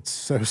beat it, it's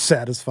so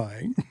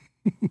satisfying.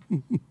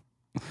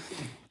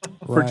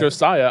 For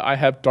Josiah, I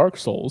have Dark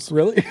Souls.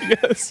 Really?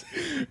 Yes.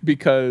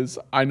 Because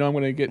I know I'm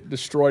going to get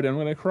destroyed and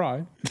I'm going to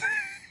cry.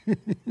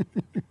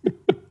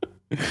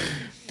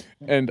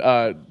 And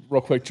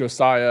real quick,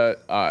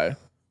 Josiah,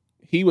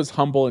 he was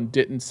humble and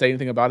didn't say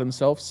anything about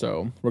himself,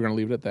 so we're going to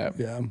leave it at that.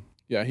 Yeah.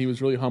 Yeah, he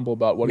was really humble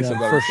about what he said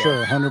about for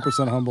himself. sure.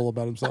 100% humble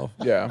about himself.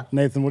 Yeah.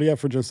 Nathan, what do you have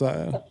for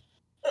Josiah?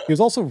 He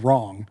was also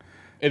wrong.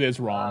 It is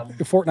wrong.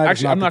 Fortnite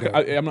Actually, is I'm not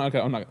not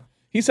gonna.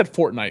 He said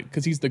Fortnite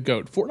because he's the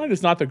GOAT. Fortnite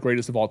is not the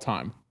greatest of all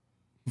time.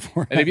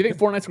 Fortnite. And if you think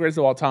Fortnite's the greatest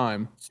of all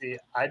time, See,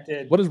 I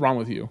did. what is wrong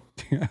with you?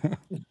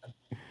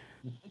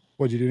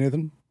 What'd you do,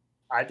 Nathan?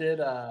 I did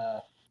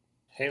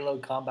Halo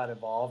Combat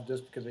Evolved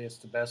just because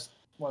it's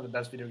one of the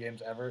best video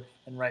games ever.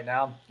 And right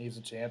now, he's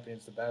the champion.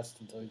 It's the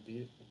best until you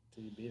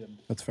beat him.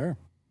 That's fair.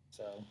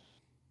 So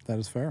that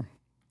is fair.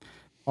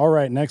 All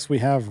right, next we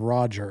have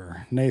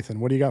Roger. Nathan,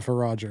 what do you got for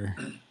Roger?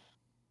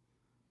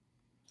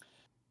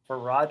 For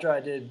Roger, I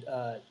did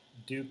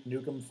Duke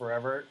Nukem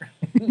Forever.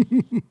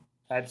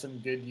 Had some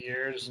good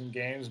years and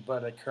games,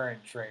 but a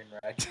current train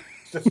wreck.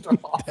 Just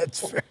awful.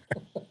 That's fair.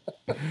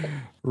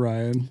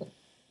 Ryan.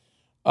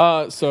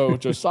 So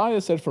Josiah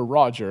said for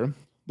Roger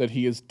that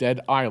he is Dead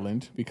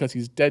Island because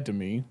he's dead to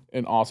me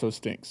and also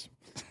stinks.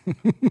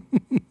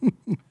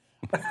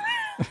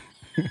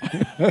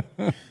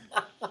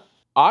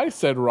 I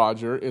said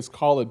Roger is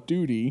Call of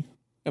Duty,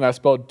 and I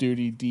spelled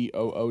duty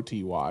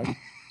Dooty.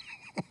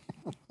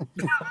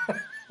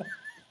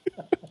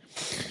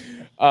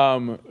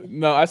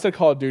 No, I said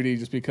Call of Duty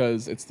just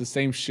because it's the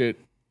same shit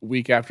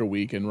week after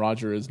week, and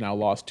Roger has now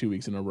lost 2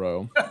 weeks in a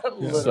row.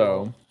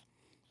 So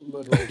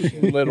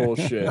little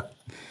shit.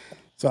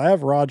 So I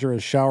have Roger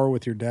as Shower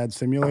with Your Dad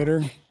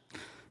Simulator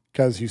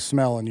because you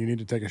smell and you need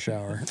to take a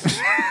shower.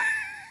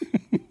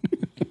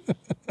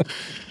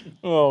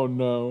 Oh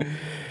no.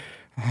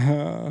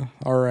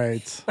 All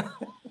right.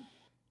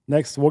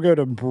 Next, we'll go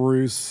to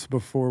Bruce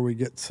before we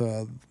get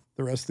to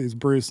the rest of these.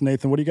 Bruce,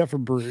 Nathan, what do you got for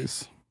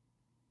Bruce?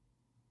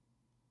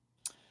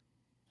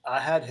 I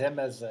had him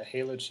as the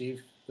Halo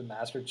Chief, the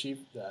Master Chief,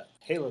 the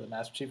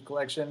Master Chief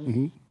collection.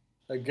 Mm-hmm.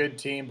 A good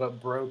team,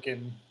 but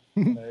broken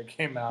when it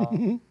came out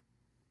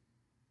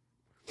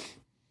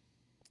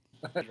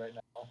right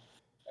now.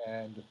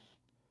 And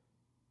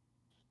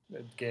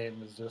the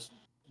game is just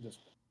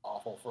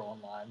awful for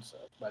online. So,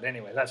 but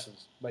anyway,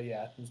 but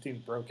yeah, his team's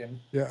broken.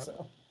 Yeah.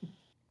 So.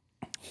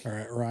 All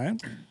right, Ryan.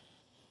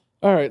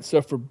 All right,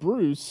 so for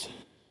Bruce,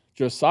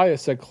 Josiah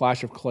said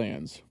Clash of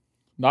Clans.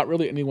 Not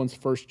really anyone's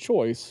first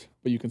choice,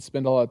 but you can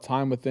spend a lot of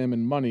time with them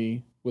and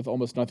money with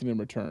almost nothing in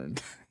return.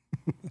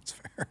 That's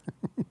fair.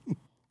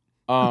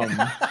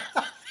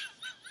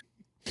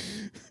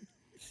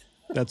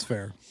 That's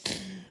fair.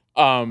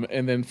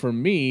 And then for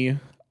me,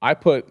 I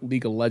put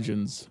League of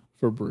Legends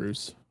for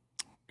Bruce.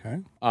 Okay.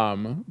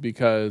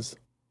 Because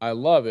I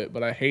love it,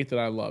 but I hate that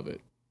I love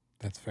it.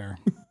 That's fair.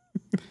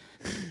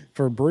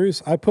 For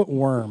Bruce, I put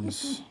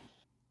Worms.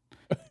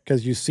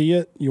 Because you see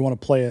it, you want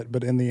to play it,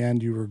 but in the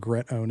end, you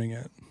regret owning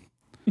it.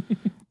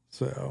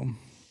 So,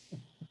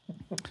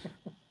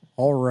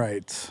 all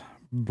right.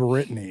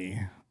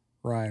 Brittany,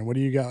 Ryan, what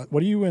do you got?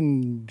 What do you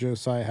and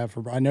Josiah have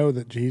for? I know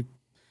that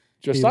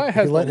Josiah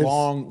has let the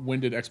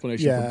long-winded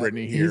explanation for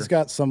Brittany here. He's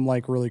got some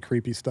like really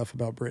creepy stuff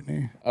about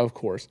Brittany, of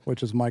course,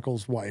 which is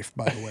Michael's wife,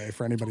 by the way,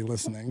 for anybody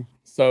listening.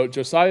 So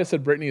Josiah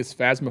said Brittany is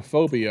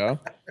phasmophobia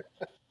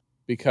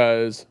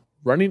because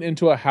running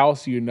into a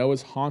house you know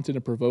is haunted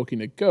and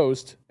provoking a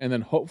ghost, and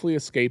then hopefully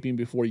escaping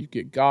before you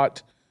get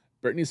got.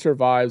 Brittany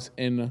survives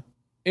in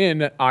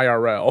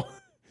IRL,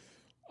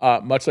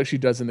 much like she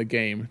does in the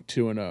game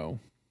 2-0.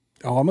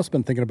 Oh, I must have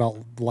been thinking about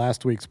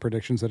last week's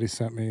predictions that he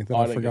sent me that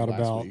I forgot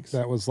about. Week's.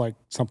 That was like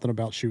something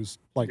about she was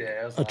like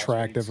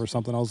attractive or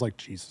something. I was like,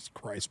 Jesus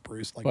Christ,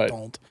 Bruce, like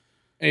don't.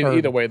 And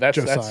either way, that's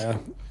Josiah.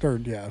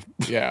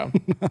 Yeah.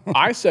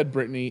 I said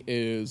Brittany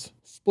is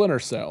Splinter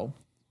Cell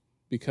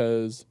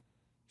because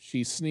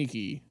she's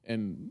sneaky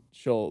and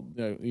she'll,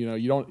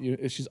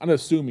 she's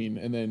unassuming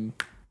and then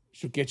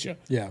she'll get you.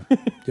 Yeah.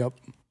 Yep.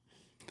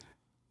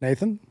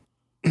 Nathan?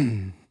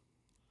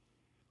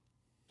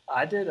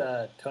 I did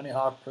Tony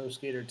Hawk Pro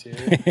Skater 2.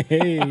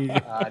 Hey.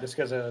 Just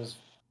because it was,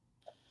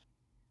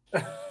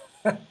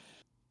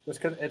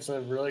 just because it's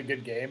a really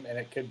good game and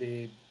it could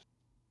be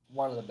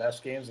one of the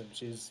best games. And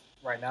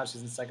right now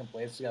she's in second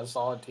place. She got a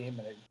solid team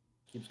and it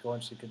keeps going.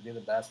 She could be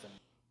the best. And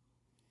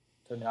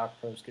Tony Hawk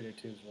Pro Skater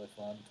 2 is really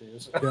fun too.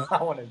 So yeah.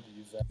 I wanted to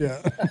use that.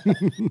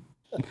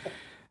 Yeah.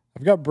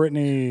 I've got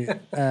Brittany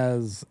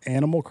as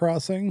Animal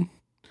Crossing.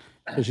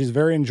 So she's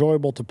very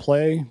enjoyable to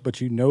play,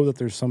 but you know that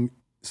there's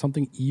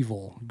something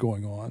evil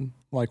going on,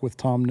 like with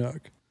Tom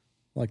Nook.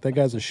 Like that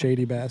guy's a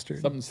shady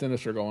bastard. Something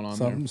sinister going on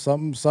there.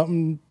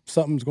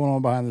 Something's going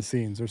on behind the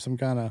scenes. There's some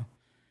kind of,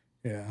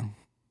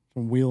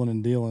 some wheeling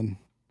and dealing.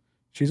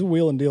 She's a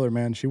wheel and dealer,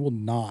 man. She will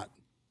not.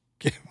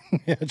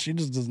 She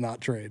just does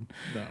not trade.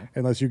 No.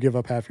 Unless you give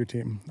up half your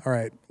team. All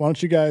right. Why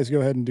don't you guys go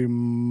ahead and do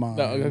mine?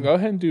 No, go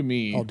ahead and do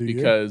me. I'll do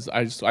because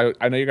you.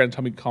 I know you're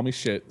gonna call me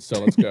shit, so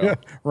let's go. Yeah.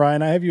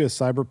 Ryan, I have you as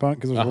Cyberpunk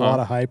because there's a lot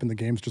of hype and the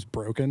game's just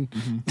broken.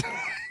 Mm-hmm.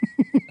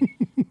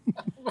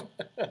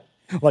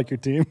 Like your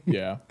team.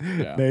 Yeah.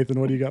 Nathan,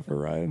 what do you got for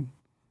Ryan?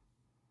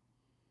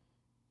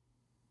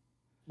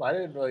 I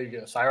didn't really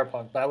get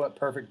Cyberpunk, but I went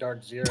Perfect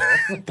Dark Zero.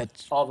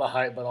 That's all the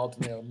hype, but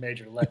ultimately a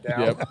major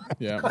letdown.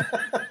 Yep.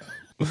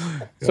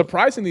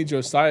 Surprisingly,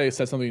 Josiah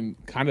said something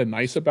kind of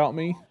nice about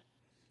me.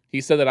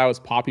 He said that I was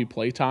Poppy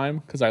Playtime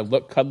because I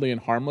look cuddly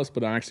and harmless,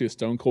 but I'm actually a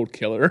stone cold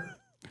killer.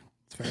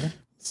 That's fair.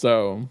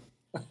 So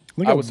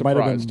I was surprised.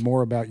 Might have been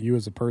more about you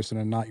as a person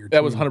and not your team.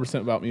 That was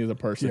 100% about me as a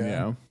person,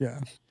 Yeah.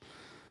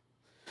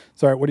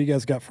 So, all right, what do you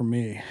guys got for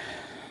me?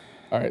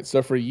 All right,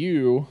 so for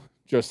you,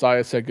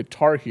 Josiah said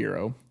Guitar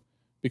Hero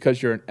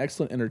because you're an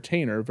excellent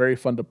entertainer, very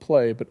fun to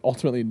play, but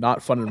ultimately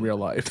not fun in real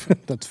life.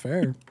 That's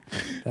fair.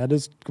 That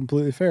is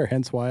completely fair.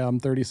 Hence why I'm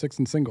 36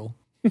 and single.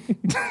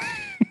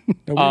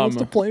 Nobody wants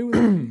to play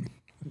with me.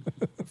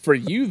 For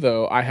you,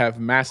 though, I have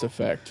Mass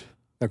Effect.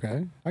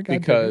 Okay.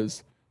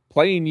 Because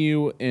playing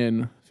you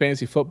in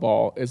fantasy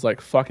football is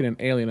like fucking an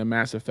alien in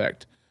Mass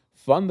Effect.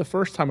 Fun the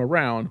first time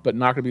around, but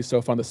not going to be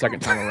so fun the second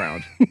time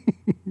around.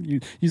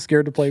 You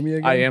scared to play me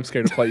again? I am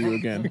scared to play you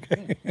again.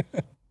 Okay.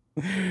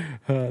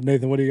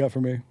 Nathan, what do you got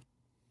for me?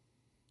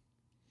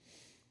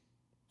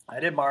 I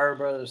did Mario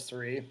Brothers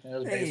 3. It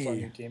was based on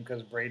your team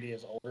because Brady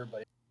is older, but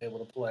he's able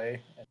to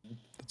play, and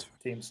the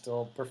team's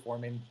still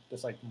performing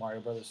just like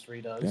Mario Brothers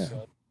 3 does. Yeah.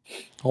 So.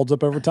 Holds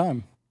up over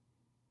time.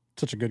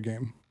 Such a good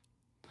game.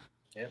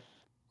 Yep.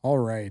 All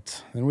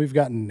right. Then we've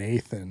got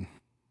Nathan.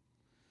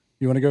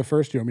 You want to go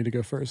first? Do you want me to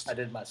go first? I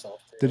did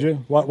myself too. Did you?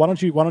 Why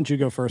don't you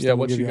go first? Yeah,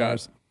 what you got?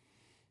 Ours.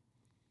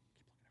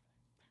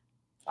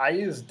 I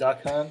use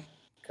Duck Hunt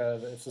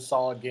because it's a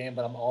solid game,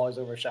 but I'm always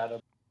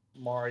overshadowed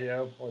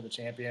Mario or the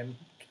champion.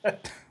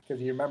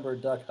 Because you remember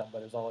Duck Hunt,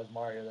 but it's always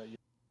Mario that you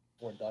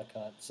for Duck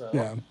Hunt. So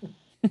yeah.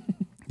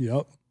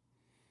 Yep.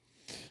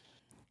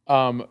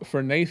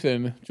 For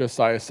Nathan,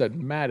 Josiah said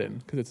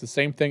Madden because it's the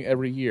same thing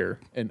every year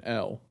in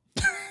L.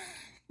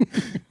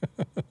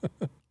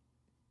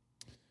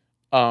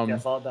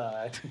 Guess I'll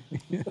die.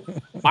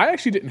 I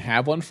actually didn't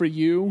have one for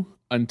you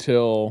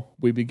until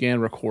we began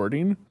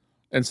recording.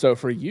 And so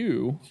for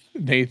you,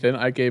 Nathan,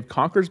 I gave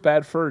Conker's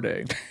Bad Fur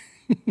Day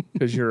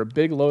because you're a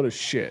big load of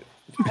shit.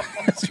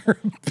 You're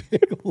a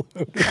big load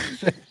of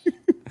shit.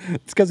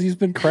 It's because he's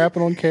been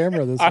crapping on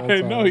camera this whole time.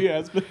 I know he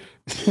has been.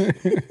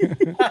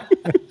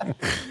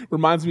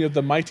 Reminds me of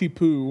the Mighty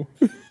Pooh.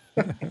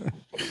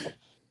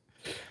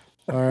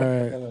 All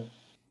right.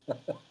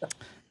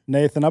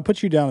 Nathan, I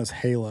put you down as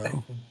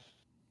Halo.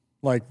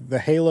 Like the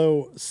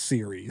Halo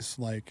series,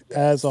 like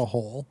as a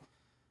whole.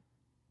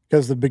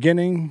 Because the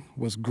beginning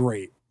was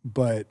great,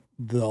 but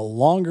the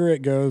longer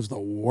it goes, the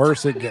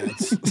worse it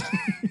gets.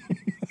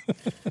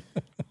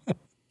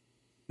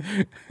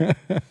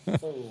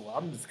 So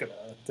I'm just gonna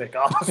take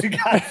off, you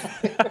guys.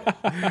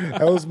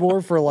 That was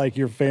more for like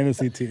your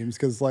fantasy teams,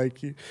 because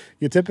like you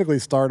typically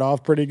start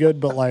off pretty good,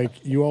 but like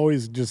you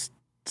always just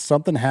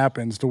something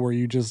happens to where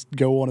you just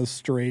go on a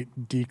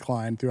straight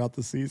decline throughout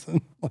the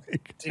season.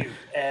 Like dude,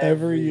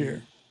 every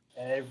year.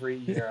 Every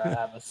year I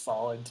have a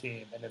solid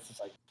team, and it's just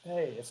like,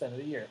 hey, it's the end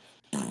of the year.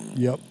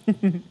 Yep.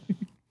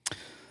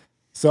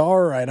 So,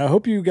 all right. I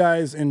hope you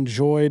guys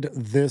enjoyed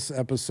this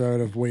episode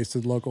of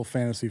Wasted Local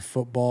Fantasy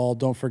Football.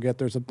 Don't forget,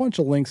 there's a bunch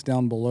of links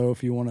down below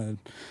if you want to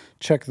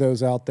check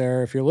those out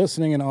there. If you're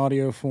listening in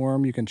audio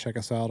form, you can check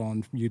us out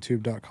on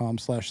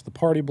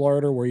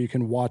youtube.com/thepartyblarder, where you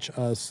can watch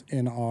us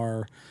in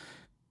our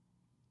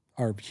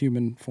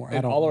human form.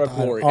 In all our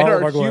glory. All In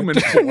of our glory. human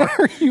form.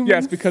 Our human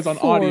Yes, because on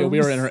audio, we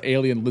are in forms. our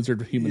alien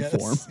lizard human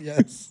form.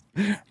 Yes.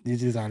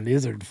 This is our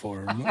lizard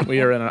form.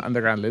 We are in our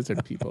underground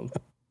lizard people.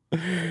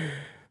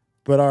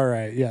 But all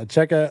right, yeah,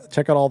 check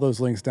out all those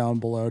links down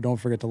below. Don't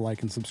forget to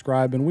like and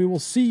subscribe, and we will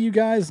see you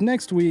guys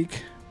next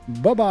week.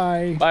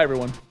 Bye-bye. Bye,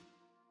 everyone.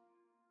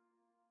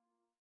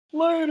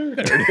 Later.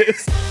 There it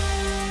is.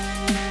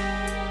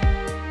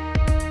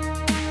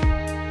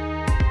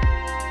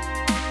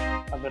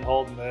 I've been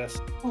holding this.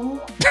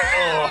 Great.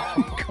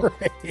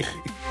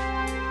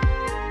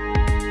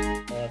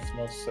 Oh, that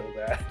smells so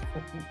bad.